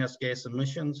reducing greenhouse gas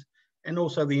emissions, and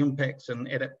also the impacts and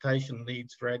adaptation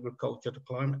needs for agriculture to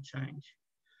climate change.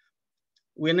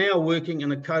 We're now working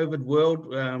in a COVID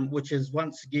world, which has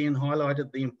once again highlighted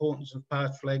the importance of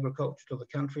pastoral agriculture to the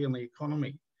country and the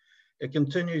economy. It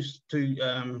continues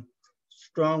to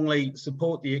strongly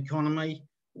support the economy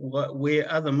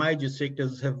where other major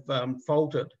sectors have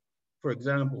faltered. For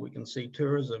example, we can see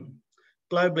tourism.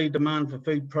 Globally, demand for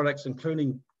food products,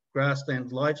 including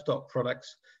grassland livestock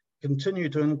products, continue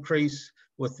to increase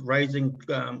with rising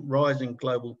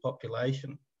global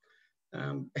population.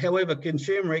 However,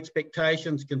 consumer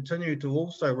expectations continue to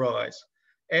also rise,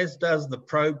 as does the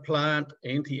pro-plant,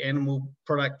 anti-animal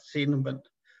product sentiment,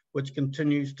 which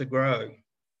continues to grow.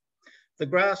 The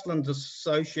Grasslands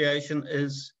Association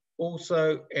is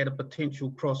also at a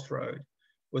potential crossroad,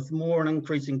 with more and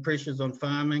increasing pressures on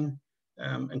farming,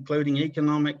 including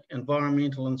economic,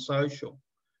 environmental and social.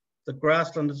 The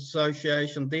Grasslands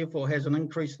Association therefore has an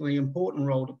increasingly important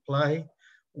role to play,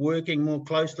 working more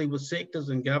closely with sectors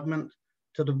and government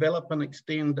to develop and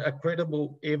extend a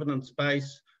credible evidence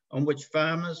base on which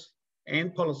farmers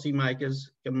and policymakers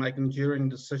can make enduring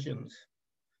decisions.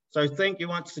 So thank you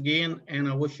once again, and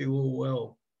I wish you all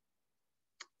well.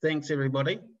 Thanks,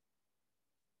 everybody.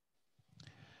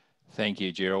 Thank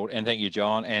you, Gerald, and thank you,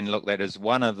 John. And look, that is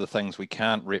one of the things we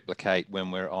can't replicate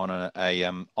when we're on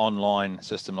a online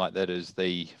system like that, is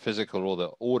the physical or the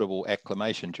audible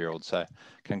acclamation, Gerald. So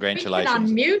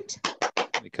congratulations. We can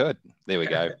unmute. We could. There we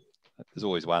go. There's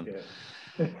always one.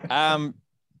 Yeah.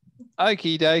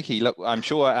 Okie dokie. Look, I'm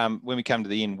sure when we come to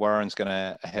the end, Warren's going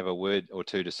to have a word or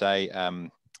two to say.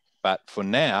 But for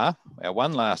now, our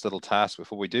one last little task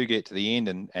before we do get to the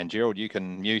end, and Gerald, you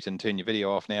can mute and turn your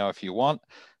video off now if you want.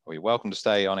 Or you're welcome to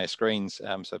stay on our screens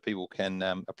so people can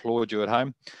applaud you at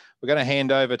home. We're going to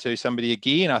hand over to somebody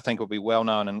again, I think will be well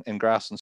known in grassland